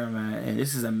look in the mirror, man, and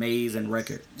this is an amazing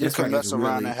record. This you can mess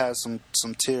around and have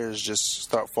some tears just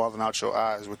start falling out your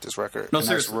eyes with this record. No,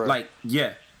 seriously, like,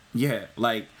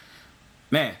 like,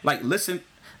 man, like, listen.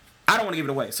 I don't want to give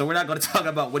it away, so we're not going to talk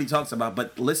about what he talks about,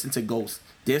 but listen to Ghost.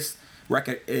 This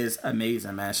record is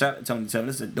amazing, man. Shout out to Tony Tillman.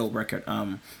 This is a dope record.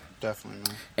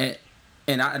 Definitely, man.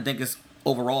 And I think it's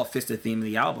overall fits the theme of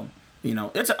the album. You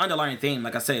know, it's an underlying theme,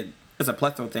 like I said. There's a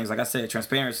plethora of things, like I said,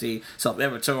 transparency,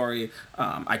 self-inventory,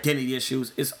 identity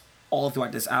issues. It's all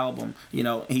throughout this album. You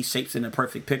know, he shapes it in a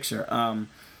perfect picture.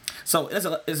 So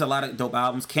there's a lot of dope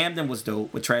albums. Camden was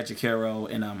dope with Tragic Hero,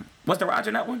 and was the Roger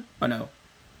in that one or no?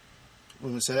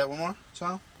 Let me say that one more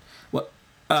time. What?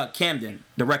 Camden,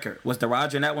 the record, was the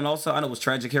Roger in that one also? I know it was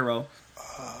Tragic Hero.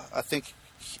 I think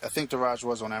the Roger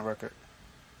was on that record.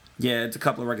 Yeah, it's a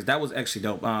couple of records. That was actually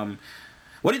dope.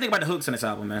 What do you think about the hooks in this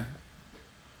album, man?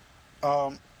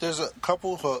 There's a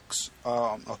couple hooks,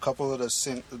 a couple of the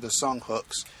sung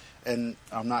hooks, and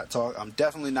I'm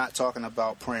definitely not talking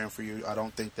about Praying for You. I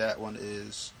don't think that one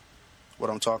is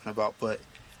what I'm talking about, but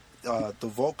the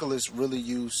vocalist really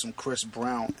used some Chris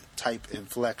Brown type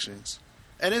inflections,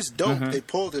 and it's dope. Mm-hmm. They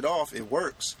pulled it off. It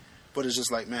works, but it's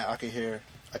just like, man, I can hear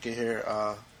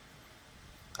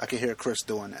Chris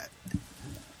doing that.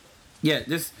 Yeah,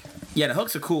 the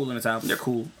hooks are cool in this album. They're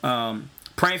cool.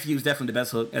 Praying for You is definitely the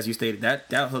best hook, as you stated.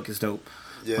 That hook is dope.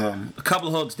 Yeah. A couple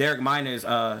of hooks. Derek Minor's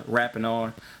rapping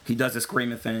on. He does the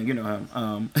screaming thing. You know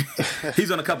him.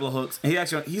 He's on a couple of hooks.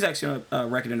 He's actually on a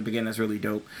record in the beginning that's really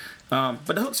dope. But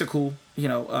the hooks are cool. You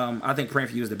know, I think Praying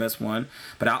for You is the best one.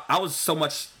 But I was so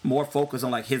much more focused on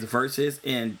like his verses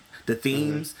and the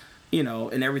themes, you know,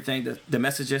 and everything, the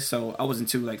messages. So I wasn't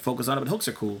too like focused on it. But hooks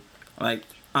are cool. Like,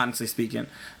 honestly speaking.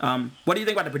 What do you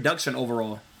think about the production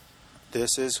overall?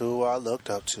 This is who I looked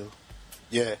up to.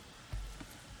 Yeah.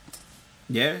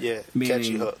 Yeah? Yeah. Meaning,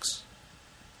 catchy hooks.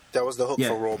 That was the hook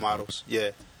for Role Models.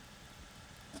 Yeah.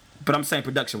 But I'm saying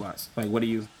production-wise. Like, what do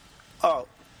you... Oh,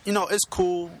 you know, it's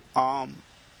cool.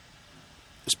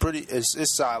 It's pretty...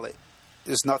 It's solid.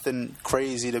 It's nothing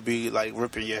crazy to be, like,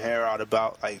 ripping your hair out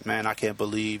about. Like, man, I can't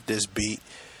believe this beat.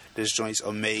 This joint's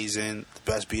amazing. The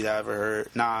best beat I ever heard.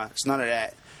 Nah, it's none of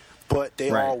that. But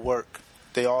they all work.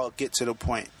 They all get to the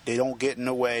point. They don't get in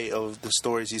the way of the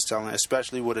stories he's telling,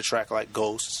 especially with a track like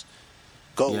Ghosts.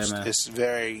 Ghost is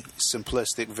very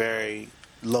simplistic, very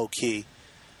low-key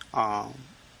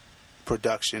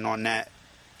production on that.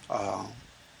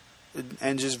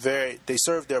 And just they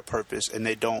serve their purpose, and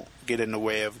they don't get in the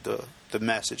way of the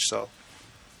message. So,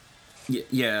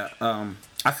 yeah,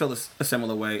 I feel a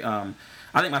similar way. I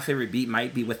think my favorite beat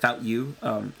might be Without You.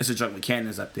 It's a joint with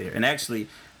Candace up there. And actually,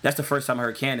 that's the first time I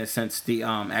heard Candace since the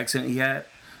accident he had.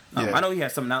 I know he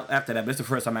had something out after that, but it's the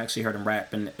first time I actually heard him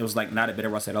rap, and it was like not a bit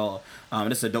of Russ at all.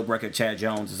 This is a dope record. Chad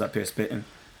Jones is up here spitting.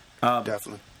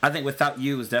 definitely. I think Without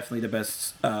You is definitely the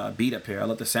best beat up here. I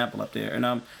love the sample up there.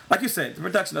 And like you said, the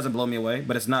production doesn't blow me away,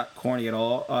 but it's not corny at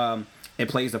all. It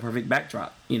plays the perfect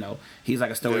backdrop. You know, he's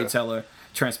like a storyteller,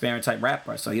 transparent type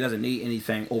rapper, so he doesn't need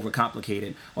anything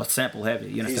overcomplicated or sample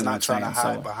heavy. You know, he's not trying to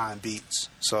hide behind beats.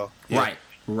 So right,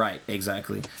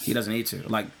 exactly. He doesn't need to.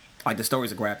 Like the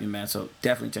stories are grabbing, man. So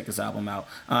definitely check this album out.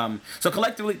 So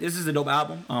collectively, this is a dope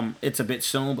album. It's a bit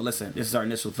soon, but listen, this is our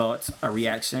initial thoughts, our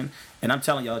reaction, and I'm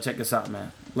telling y'all, check this out,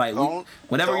 man. Like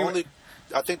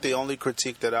I think the only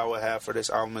critique that I would have for this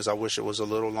album is I wish it was a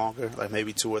little longer, like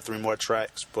maybe 2 or 3 more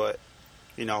tracks. But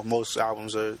you know, most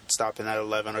albums are stopping at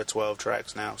 11 or 12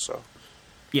 tracks now. So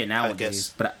yeah,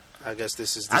 nowadays. I guess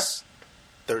this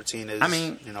 13 is. I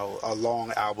mean, you know, a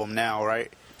long album now,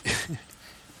 right?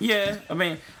 Yeah, I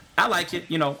mean, I like it.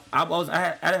 You know, I didn't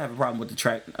have a problem with the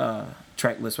track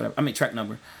list, whatever. I mean, track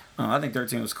number. I think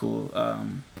 13 was cool.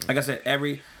 Like I said,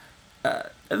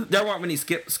 there weren't many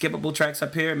skippable tracks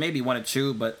up here. Maybe 1 or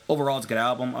 2, but overall, it's a good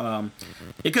album.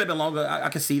 It could have been longer. I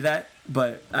could see that,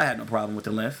 but I had no problem with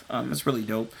the length. It's really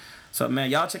dope. So, man,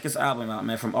 y'all check this album out,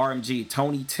 man. From RMG,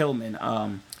 Tony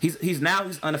Tillman. He's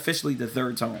unofficially the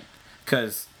third tone,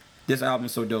 because this album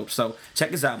is so dope. So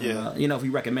check this album out. You know, if we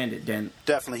recommend it, then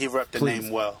definitely he repped the name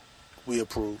well. We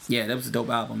approve. Yeah, that was a dope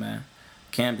album, man.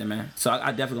 Camden, man. So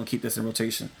I definitely gonna keep this in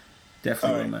rotation.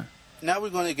 Definitely, man. Now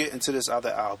we're gonna get into this other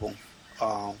album.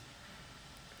 Even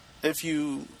if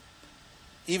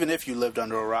you lived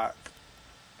under a rock,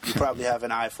 you probably have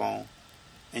an iPhone,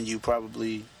 and you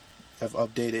probably have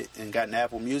updated and gotten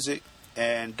Apple Music,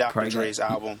 and Dr. Dre's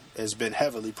album has been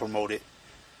heavily promoted,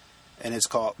 and it's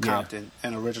called Compton,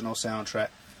 an original soundtrack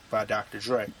by Dr.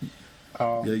 Dre.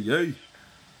 Yay.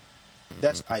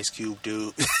 That's Ice Cube,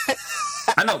 dude.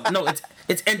 I know. No,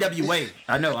 it's NWA.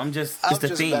 I know. I'm just the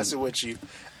theme. Messing with you.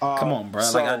 Come on, bro.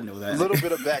 So, I know that. A little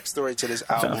bit of backstory to this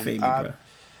album. Bro.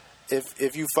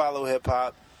 If you follow hip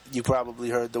hop, you probably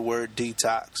heard the word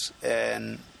detox,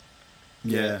 and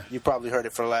you probably heard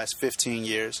it for the last 15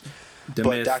 years.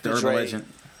 But Dr. Dre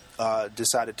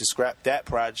decided to scrap that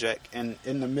project, and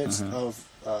in the midst of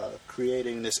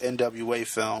creating this NWA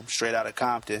film, Straight Outta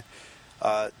Compton,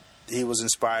 he was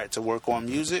inspired to work on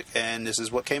music, and this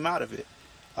is what came out of it.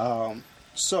 No.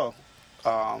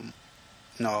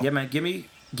 Yeah, man. Give me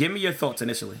your thoughts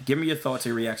initially. Give me your thoughts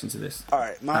and reaction to this. All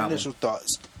right, my initial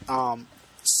thoughts.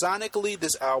 Sonically,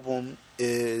 this album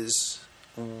is.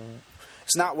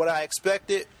 It's not what I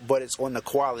expected, but it's on the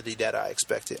quality that I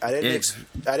expected. I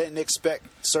didn't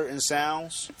expect certain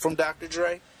sounds from Dr.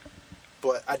 Dre,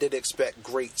 but I did expect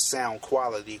great sound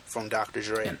quality from Dr.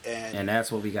 Dre, and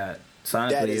that's what we got.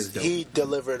 Sonically is dope. He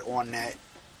delivered on that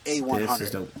A100. This is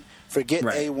dope. Forget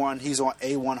A1, he's on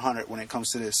A100 when it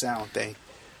comes to this sound thing.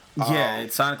 Yeah,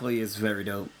 sonically is very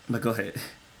dope. But go ahead.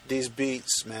 These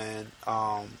beats, man,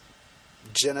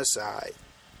 Genocide,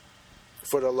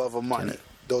 For the Love of Money.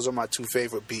 Those are my 2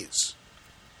 favorite beats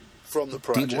from the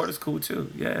project. Deep Water's cool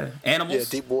too. Yeah, Animals. Yeah,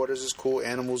 Deep Waters is cool.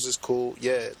 Animals is cool.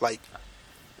 Yeah, like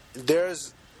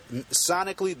there's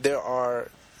sonically there are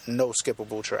no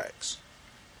skippable tracks.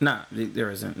 Nah, there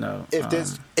isn't. No.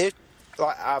 If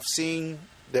like, I've seen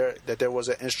there was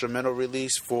an instrumental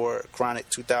release for Chronic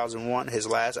 2001, his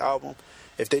last album.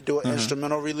 If they do an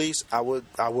instrumental release, I would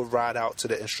ride out to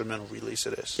the instrumental release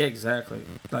of this. Yeah, exactly.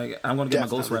 Like I'm gonna get my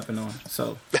ghost rapping on.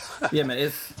 So yeah, man,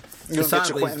 it's you gonna get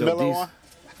your Quentin Miller on?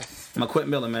 My Quentin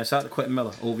Miller, man. Shout out to Quentin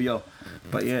Miller, OVO.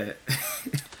 But yeah,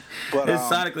 but it's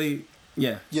sonically,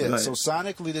 yeah. Yeah, so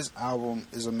sonically, this album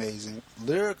is amazing.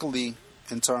 Lyrically,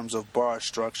 in terms of bar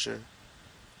structure,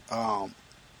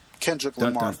 Kendrick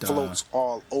Lamar floats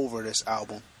all over this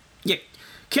album. Yeah.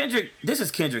 Kendrick, this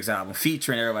is Kendrick's album,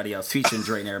 featuring everybody else, featuring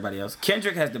Drake and everybody else.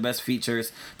 Kendrick has the best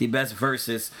features, the best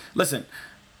verses. Listen,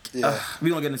 we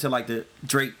don't get into like the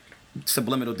Drake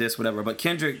subliminal diss, whatever, but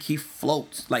Kendrick, he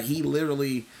floats. Like, he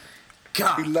literally,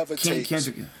 God, he levitates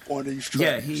Kendrick, on these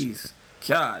Yeah,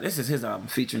 tracks. this is his album,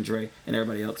 featuring Drake and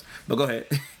everybody else. But go ahead.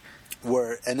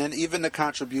 Word. And then even the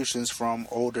contributions from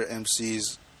older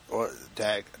MCs,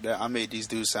 I made these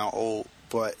dudes sound old,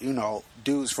 but, you know,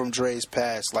 dudes from Dre's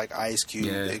past, like Ice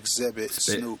Cube, Exhibit,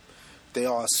 Snoop, they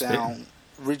all sound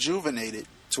rejuvenated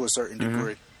to a certain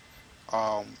degree.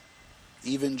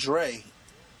 Even Dre,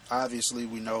 obviously,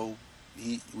 we know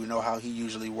how he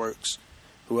usually works.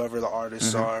 Whoever the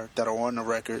artists are that are on the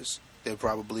records, they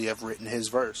probably have written his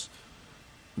verse.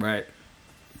 Right.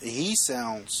 He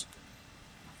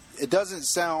it doesn't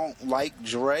sound like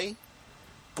Dre,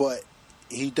 but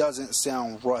he doesn't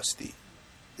sound rusty.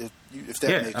 If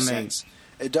that makes sense.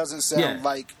 It doesn't sound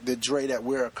like the Dre that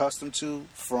we're accustomed to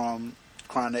from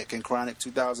Chronic and Chronic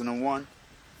 2001.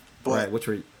 But right, which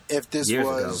were if this years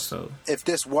was ago, so. If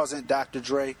this wasn't Dr.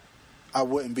 Dre, I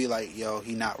wouldn't be like, yo,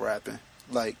 he not rapping.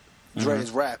 Like,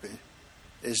 Dre's rapping.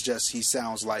 It's just he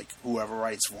sounds like whoever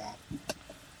writes for him.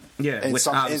 Yeah, in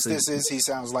some instances he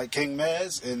sounds like King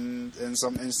Mez, and in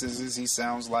some instances he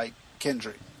sounds like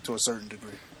Kendrick to a certain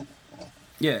degree.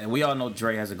 Yeah, and we all know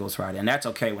Dre has a ghostwriter, and that's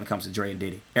okay when it comes to Dre and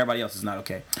Diddy. Everybody else is not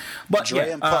okay. But Dre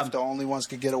and Puff, the only ones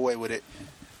could get away with it.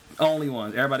 Only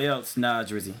ones. Everybody else, nah,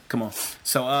 Drizzy. Come on.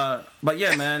 So, but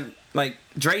yeah, man, like,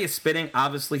 Dre is spitting.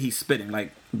 Obviously, he's spitting.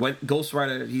 Like, what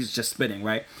ghostwriter, he's just spitting,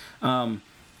 right?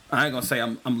 I ain't gonna say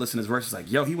I'm listening to his verses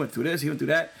like, yo, he went through this, he went through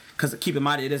that. Because keep in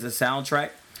mind, it is a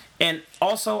soundtrack. And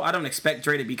also, I don't expect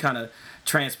Dre to be kind of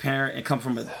transparent and come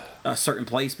from a certain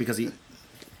place because he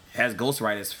has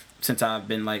ghostwriters since I've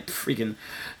been like freaking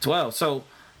 12. So,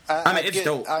 I mean, it's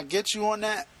dope. I get you on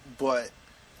that, but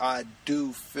I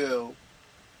do feel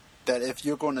that if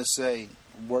you're going to say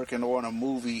working on a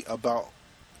movie about,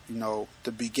 you know,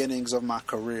 the beginnings of my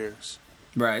careers,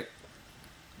 right,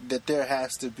 that there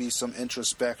has to be some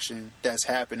introspection that's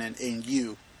happening in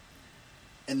you.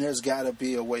 And there's got to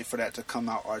be a way for that to come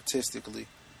out artistically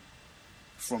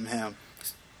from him.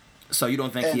 So you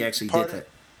don't think he actually did that?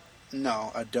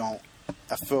 No, I don't.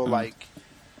 I feel like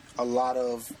a lot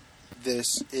of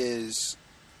this is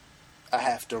I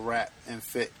have to rap and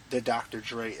fit the Dr.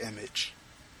 Dre image.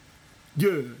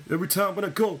 Yeah, every time when I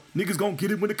go, niggas gonna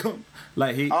get it when it come.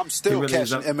 Like I'm still really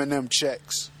cashing Eminem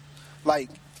checks. Like,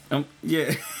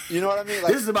 yeah, you know what I mean.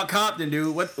 Like, this is about Compton,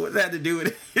 dude. What does that have to do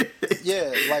with it?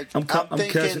 Yeah, like I'm thinking,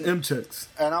 cashing M checks,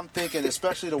 and I'm thinking,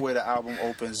 especially the way the album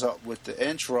opens up with the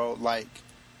intro, like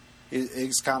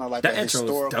it's kind of like a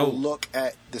historical look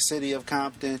at the city of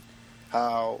Compton,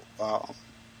 how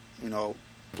you know,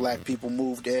 black people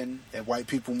moved in and white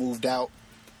people moved out,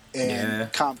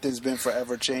 and Compton's been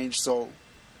forever changed. So,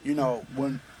 you know,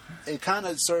 when it kind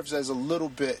of serves as a little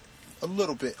bit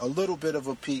of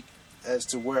a peek as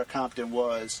to where Compton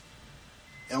was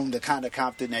and the kind of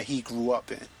Compton that he grew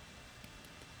up in.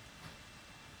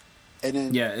 And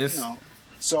then, you know,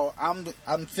 so I'm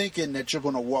thinking that you're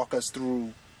going to walk us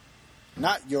through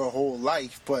not your whole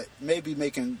life, but maybe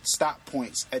making stop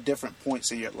points at different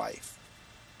points in your life.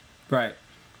 Right.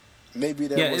 Maybe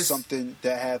there was something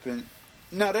that happened.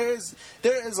 Now, there is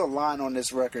a line on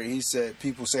this record. He said,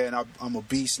 people saying I'm a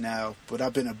beast now, but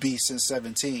I've been a beast since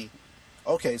 17.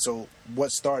 Okay, so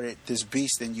what started this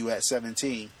beast in you at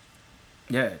 17?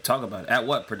 Yeah, talk about it. At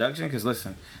what? Production? Because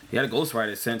listen, he had a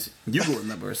ghostwriter since you will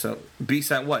remember. So,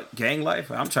 beast at what? Gang life?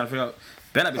 I'm trying to figure out.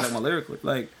 Ben, I be talking about lyrically.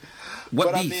 Like,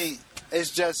 what beast? But I mean, it's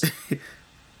just.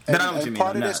 and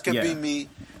part of this could be me.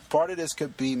 Part of this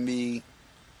could be me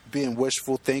being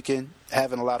wishful thinking,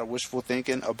 having a lot of wishful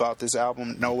thinking about this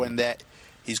album, knowing that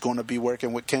he's going to be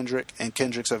working with Kendrick, and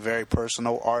Kendrick's a very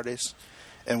personal artist.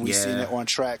 And we've seen it on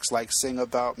tracks like Sing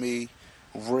About Me,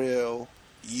 Real,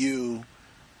 You,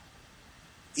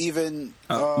 even...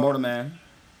 More the Man.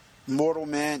 Mortal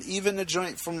Man, even the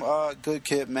joint from Good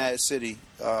Kid, Mad City.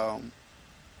 I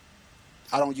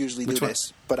don't usually do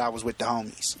this, but I was with the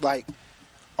homies. Like,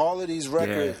 all of these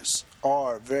records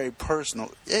are very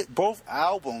personal. Both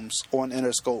albums on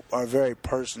Interscope are very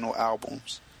personal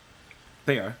albums.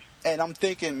 They are. And I'm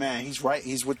thinking, man, he's right.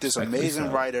 He's with this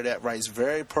amazing writer that writes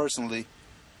very personally.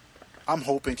 I'm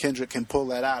hoping Kendrick can pull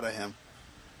that out of him.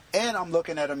 And I'm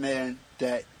looking at a man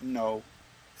that,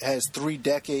 has 3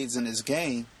 decades in his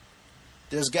game.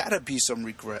 There's got to be some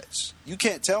regrets. You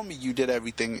can't tell me you did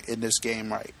everything in this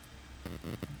game right.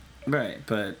 Right,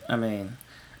 but, I mean,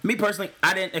 me personally,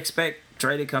 I didn't expect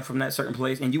Dre to come from that certain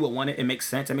place, and you would want it. It makes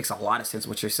sense. It makes a lot of sense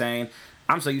what you're saying.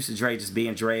 I'm so used to Dre just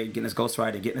being Dre, getting his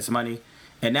ghostwriter, getting his money.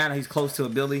 And now that he's close to a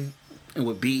Billy and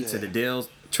with beats and the deals,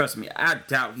 trust me, I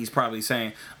doubt he's probably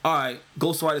saying, all right,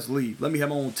 ghostwriters leave. Let me have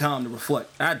my own time to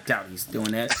reflect. I doubt he's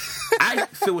doing that. I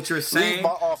feel what you're saying. Leave my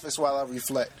office while I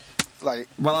reflect.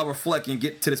 While I reflect and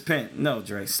get to this pen. No,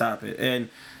 Dre, stop it. And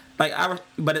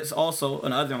but it's also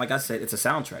another thing. Like I said, it's a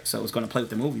soundtrack, so it's going to play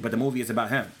with the movie. But the movie is about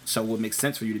him, so it would make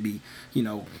sense for you to be,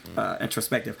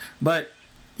 introspective. But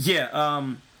yeah, I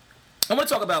want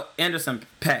to talk about Anderson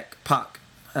 .Paak.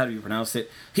 How do you pronounce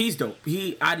it? He's dope.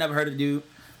 I never heard of the dude.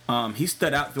 He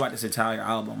stood out throughout this entire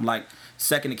album. Like,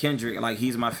 second to Kendrick, like,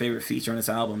 he's my favorite feature on this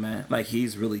album, man. Like,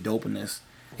 he's really dope in this.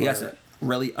 He has a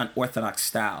really unorthodox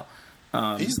style.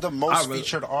 He's the most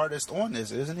featured artist on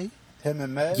this, isn't he? Him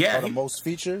and Mez are the most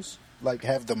features? Like,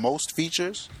 have the most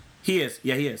features? He is.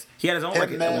 Yeah, he is. He had his own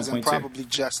record at 1 point, and probably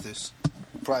Justice.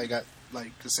 Probably got,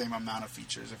 the same amount of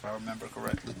features, if I remember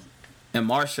correctly. And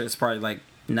Marsha is probably,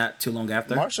 not too long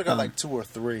after. Marsha got, 2 or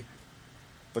 3.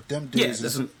 But them dudes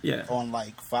is on,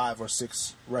 5 or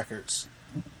 6 records.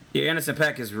 Yeah, Anderson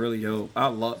 .Paak is really dope. I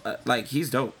love,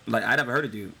 he's dope. I never heard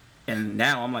of dude. And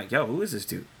now I'm like, yo, who is this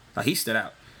dude? He stood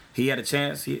out. He had a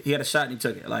chance. He had a shot and he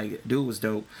took it. Dude was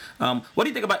dope. What do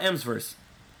you think about M's verse?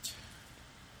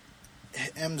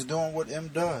 M's doing what M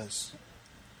does.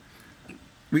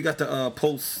 We got the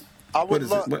post. I would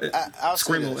love. I'll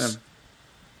Screamo M.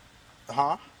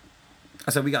 Huh?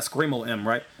 I said we got Screamo M,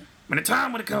 right? When the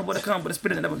time would it come, but it's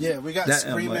been never. Yeah, we got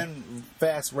screaming,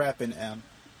 fast rapping M.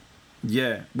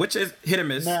 Yeah, which is hit or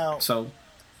miss.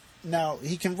 Now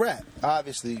he can rap.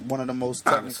 Obviously, one of the most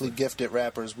technically gifted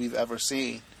rappers we've ever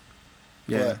seen.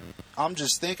 Yeah. But I'm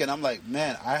just thinking, I'm like,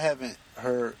 man, I haven't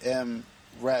heard M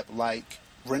rap like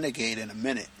Renegade in a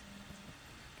minute.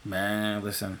 Man,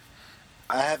 listen.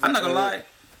 I'm not gonna lie.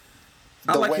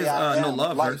 I like his No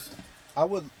Love verse. I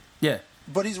would. Yeah.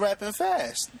 But he's rapping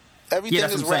fast. Everything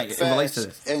is rap fast. It relates to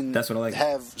this. And that's what I like.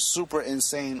 Have super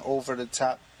insane, over the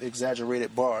top,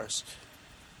 exaggerated bars.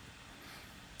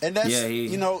 And that's,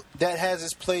 that has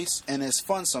its place and it's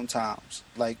fun sometimes.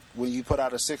 Like when you put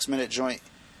out a 6-minute joint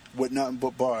with nothing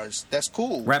but bars, that's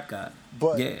cool. Rap God.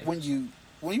 But when you're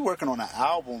working on an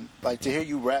album, to hear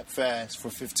you rap fast for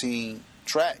 15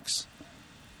 tracks,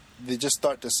 they just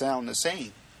start to sound the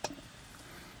same.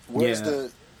 Where's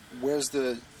the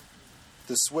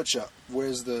switch up?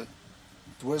 Where's the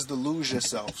lose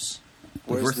yourselves?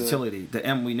 Where's the versatility? The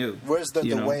M we knew. Where's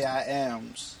the way I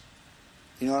am's?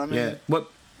 You know what I mean? Yeah. What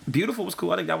Beautiful was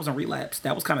cool. I think that was on Relapse.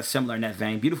 That was kind of similar in that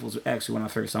vein. Beautiful was actually one of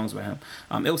my favorite songs by him.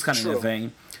 It was kind of in that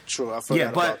vein. True. I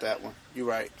forgot about that one. You're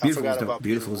right. Beautiful was dope.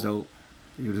 Beautiful was dope.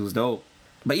 Beautiful was dope.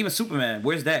 But even Superman,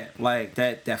 where's that?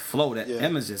 That flow. That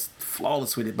M is just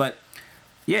flawless with it. But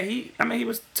yeah, he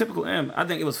was typical M. I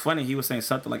think it was funny. He was saying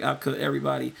something like, "I killed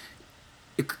everybody."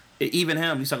 Even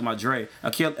him. He's talking about Dre.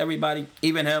 I killed everybody.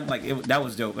 Even him. That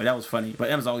was dope. That was funny. But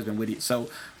M's always been witty.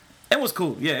 So it was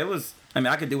cool. Yeah, it was.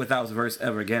 I could do without his verse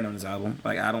ever again on his album.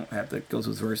 I don't have to go to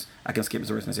his verse. I can skip his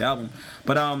verse in his album.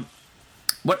 But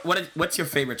what's your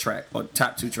favorite track or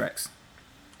top 2 tracks?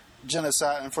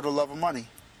 Genocide and For the Love of Money.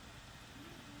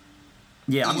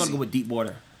 Yeah, I'm gonna go with Deep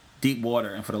Water. Deep Water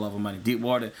and For the Love of Money. Deep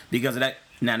Water, because of that.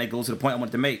 Now that goes to the point I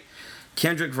wanted to make.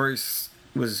 Kendrick verse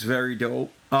was very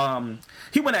dope.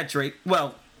 He went at Drake.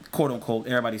 Well, quote unquote.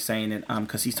 Everybody's saying it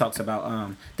because he talks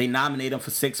about they nominate him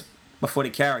for 6 before they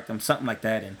character him, something like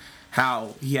that, and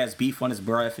how he has beef on his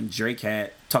breath, and Drake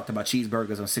had talked about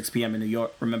cheeseburgers on 6 p.m. in New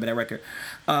York. Remember that record?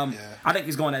 I think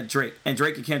he's going at Drake. And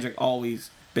Drake and Kendrick always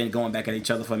been going back at each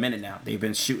other for a minute now. They've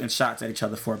been shooting shots at each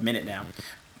other for a minute now.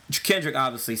 Kendrick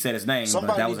obviously said his name,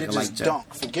 but that was like a light jump.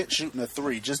 Dunk. Forget shooting a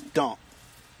 3. Just dunk.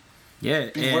 Yeah.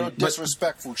 Be real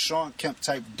disrespectful. Sean Kemp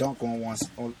type dunk on one.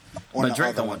 But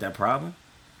Drake don't want that problem.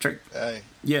 Drake. Hey.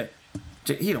 Yeah.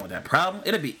 He don't want that problem.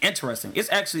 It'll be interesting. It's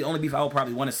actually the only beef I would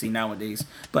probably want to see nowadays.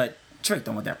 But Drake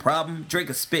don't want that problem. Drake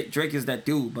is spit. Drake is that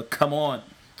dude. But come on.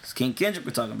 It's King Kendrick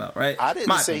we're talking about, right? I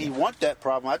didn't say he want that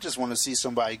problem. I just want to see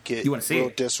somebody get real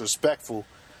disrespectful.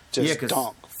 Just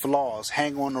dunk, flaws,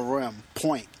 hang on the rim,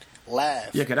 point, laugh.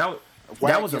 Yeah, cause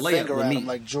that was a layup with me.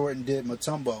 Like Jordan did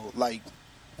Mutombo. Like,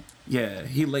 yeah,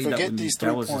 he laid up with me. Forget these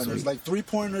 3-pointers. Like,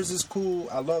 3-pointers is cool.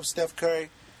 I love Steph Curry,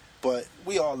 but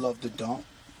we all love the dunk.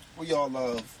 We all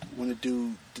love when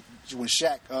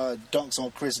Shaq dunks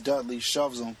on Chris Dudley,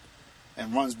 shoves him,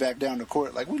 and runs back down the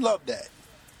court. Like, we love that.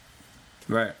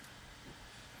 Right.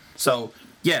 So,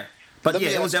 yeah. But yeah,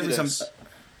 it was definitely some...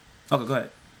 Okay, go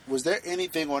ahead. Was there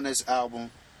anything on this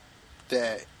album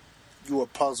that you were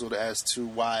puzzled as to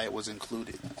why it was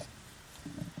included?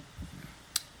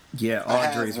 Yeah,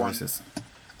 all Dre's verses.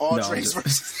 All Dre's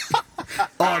verses.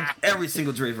 Every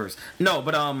single Dre verse. No,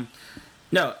 but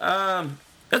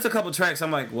there's a couple tracks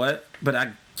I'm like, what? But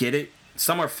I get it.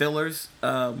 Some are fillers.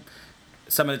 Some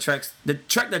of the tracks, the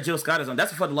track that Jill Scott is on,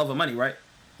 that's For the Love of Money, right?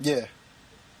 Yeah.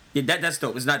 Yeah, that's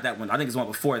dope. It's not that one. I think it's one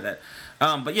before that.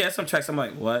 But yeah, some tracks I'm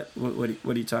like, what? What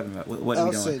are you talking about? What are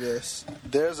we doing? I'll say this.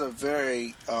 There's a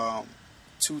very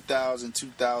 2000,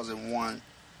 2001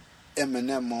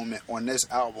 Eminem moment on this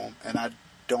album, and I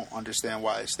don't understand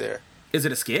why it's there. Is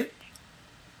it a skit?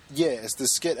 Yeah, it's the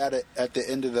skit at the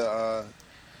end of the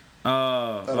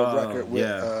record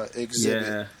with Exhibit.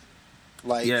 Yeah.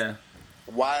 Like,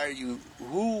 why are you?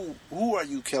 Who are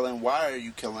you killing? Why are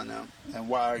you killing them? And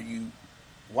why?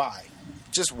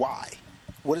 Just why?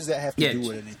 What does that have to do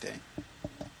with anything?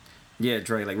 Yeah,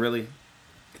 Dre, like, really,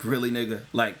 nigga,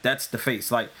 like, that's the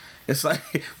face. Like, it's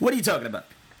like, what are you talking about?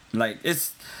 Like,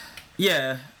 it's.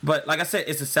 Yeah, but like I said,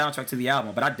 it's a soundtrack to the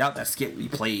album. But I doubt that skit we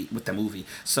played with the movie.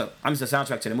 So I'm just a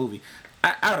soundtrack to the movie.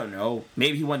 I don't know.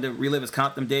 Maybe he wanted to relive his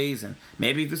Compton days, and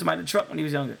maybe he threw somebody in the trunk when he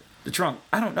was younger. The trunk.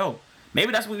 I don't know.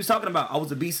 Maybe that's what he was talking about. I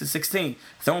was a beast at 16,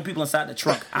 throwing people inside the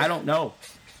trunk. I don't know.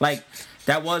 Like,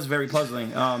 that was very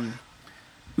puzzling.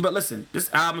 But listen,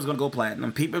 this album's gonna go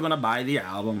platinum. People are gonna buy the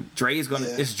album. Dre's gonna.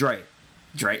 Yeah. It's Dre.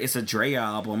 It's a Dre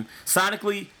album.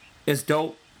 Sonically, it's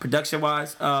dope. Production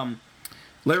wise,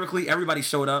 lyrically, everybody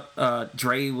showed up.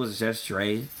 Dre was just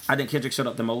Dre. I think Kendrick showed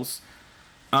up the most.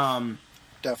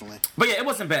 Definitely. But yeah, it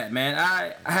wasn't bad, man.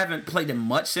 I haven't played it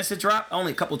much since it dropped.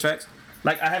 Only a couple tracks.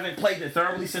 Like, I haven't played it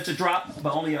thoroughly since it dropped,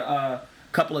 but only a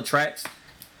couple of tracks.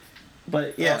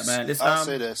 But yeah, man. I'll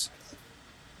say this.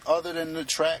 Other than the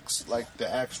tracks, like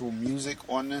the actual music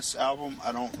on this album,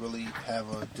 I don't really have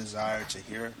a desire to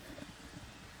hear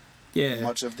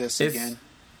much of this again.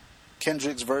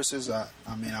 Kendrick's verses, I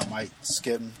mean, I might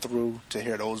skim through to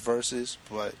hear those verses,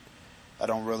 but I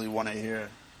don't really want to hear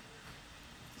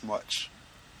much.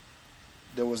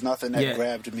 There was nothing that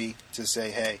grabbed me to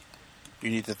say, hey, you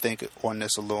need to think on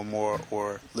this a little more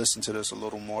or listen to this a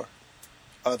little more,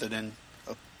 other than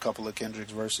a couple of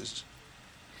Kendrick's verses.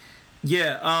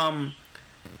 Yeah,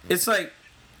 it's like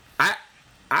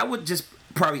I would just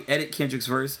probably edit Kendrick's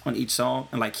verse on each song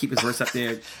and like keep his verse up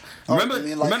there. Remember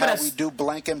how we do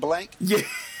blank and blank? Yeah.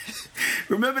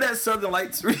 Remember that Southern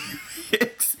Lights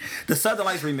remix? The Southern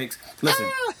Lights remix. Listen,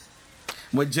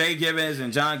 with Jay Gibbons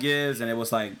and John Gibbs, and it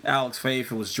was like Alex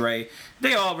Faith, it was Dre.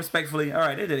 They all respectfully, all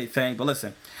right, they did their thing. But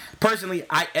listen, personally,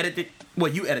 I edited. Well,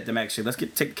 you edit them actually. Let's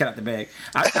take the cat out the bag.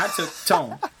 I took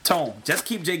tone. Just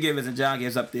keep Jay Gibbons and John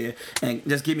Gibbs up there, and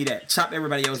just give me that. Chop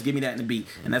everybody else. Give me that in the beat,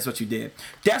 and that's what you did.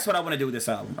 That's what I want to do with this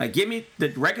album. Like, give me the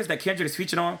records that Kendrick is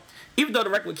featured on. Even though the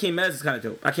record with King Mez is kind of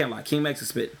dope, I can't lie. King Mez is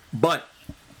spit, but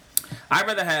I'd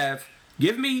rather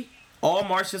give me all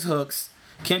Marsha's hooks,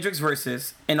 Kendrick's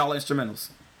verses, and all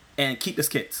instrumentals, and keep the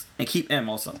skits, and keep M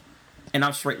also, and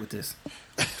I'm straight with this.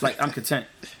 Like, I'm content.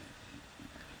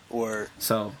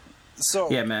 So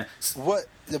yeah, man. What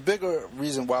the bigger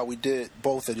reason why we did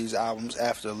both of these albums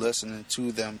after listening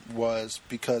to them was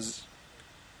because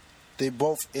they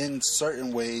both, in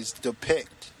certain ways,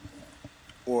 depict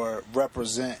or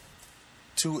represent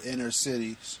two inner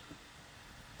cities,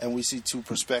 and we see two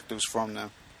perspectives from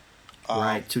them.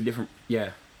 Right, two different.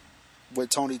 Yeah. With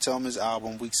Tony Tillman's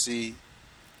album, we see,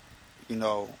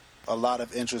 a lot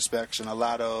of introspection, a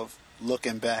lot of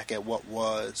looking back at what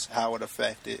was, how it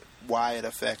affected, why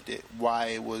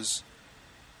it was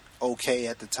okay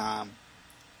at the time,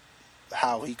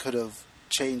 how he could have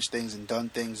changed things and done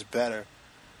things better.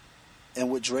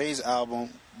 And with Dre's album,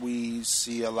 we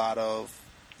see a lot of,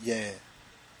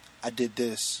 I did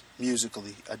this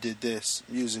musically.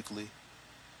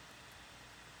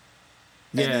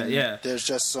 Yeah. There's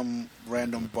just some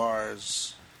random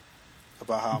bars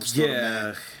about how I'm still a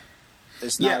man.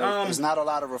 It's not a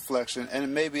lot of reflection,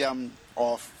 and maybe I'm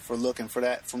off for looking for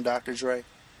that from Dr. Dre,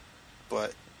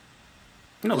 but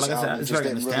like I said, it's very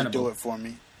didn't really do it for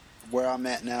me. Where I'm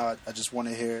at now, I just want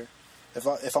to hear.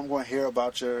 If I'm going to hear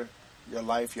about your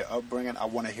life, your upbringing, I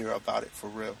want to hear about it for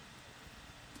real.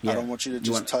 I don't want you to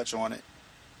just touch on it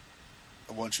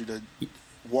I want you to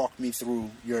walk me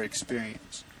through your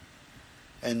experience.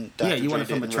 And Dr. you want it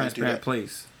from a transparent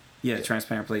place. Yeah,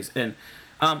 transparent place. And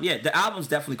the albums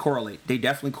definitely correlate. They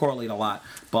definitely correlate a lot.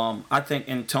 But I think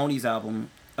in Tony's album,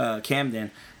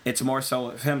 Camden, it's more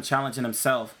so of him challenging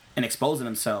himself and exposing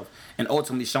himself and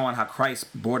ultimately showing how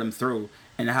Christ brought him through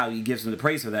and how he gives him the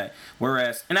praise for that.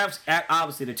 Whereas, and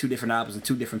obviously they're two different albums and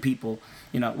two different people.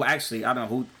 Well, actually, I don't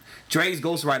know who. Dre's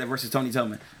Ghostwriter versus Tony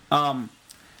Tillman.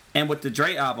 And with the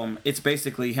Dre album, it's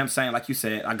basically him saying, like you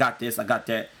said, I got this, I got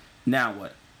that, now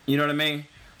what? You know what I mean?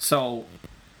 So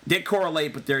they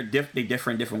correlate, but they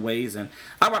differ in different ways. And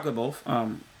I rock with both.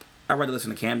 I'd rather listen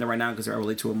to Camden right now because I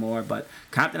relate to it more. But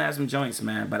Compton has some joints,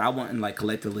 man. But I wouldn't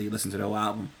collectively listen to the whole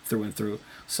album through and through.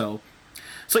 So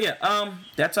yeah,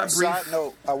 that's our brief. Side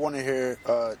note, I want to hear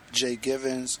Jay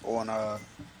Givens on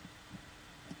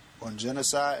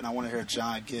Genocide, and I want to hear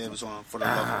John Gibbs on For the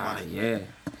Love of Money. Yeah,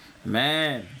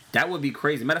 man, that would be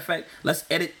crazy. Matter of fact, let's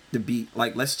edit the beat.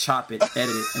 Let's chop it,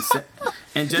 edit it,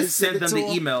 and just send them the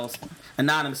emails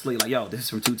anonymously. Yo, this is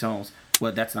from Two Tones.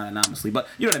 Well, that's not anonymously, but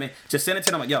you know what I mean. Just send it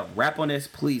to them. Yo, rap on this,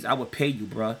 please. I would pay you,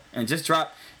 bruh. And just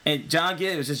drop. And John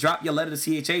Gibbs, just drop your letter to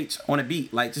CHH on a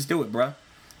beat. Just do it, bruh.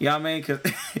 You know what I mean? Because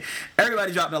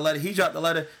everybody dropped a letter. He dropped a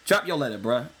letter. Drop your letter,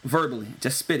 bruh. Verbally.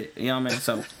 Just spit it. You know what I mean?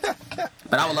 So,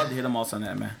 but I would love to hear them also on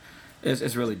that, man.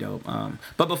 It's really dope.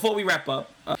 But before we wrap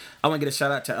up, I want to get a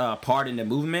shout out to Pardon the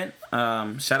Movement.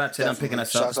 Shout out to them picking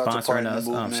us up, sponsoring us.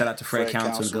 Shout out to Fred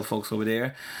Council and the good folks over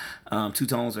there. Two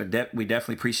Tones we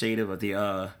definitely appreciative of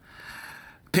the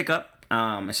pickup.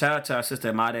 And shout out to our sister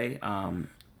Amade.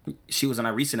 She was on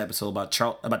our recent episode about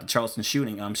the Charleston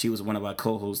shooting. She was one of our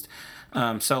co-hosts.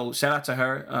 So shout out to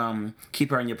her. Keep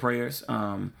her in your prayers.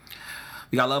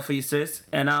 We got love for you, sis.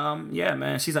 And yeah,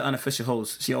 man, she's an unofficial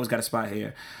host. She always got a spot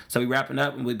here. So we wrapping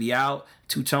up and we'll be out.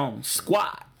 Two Tones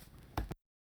Squad.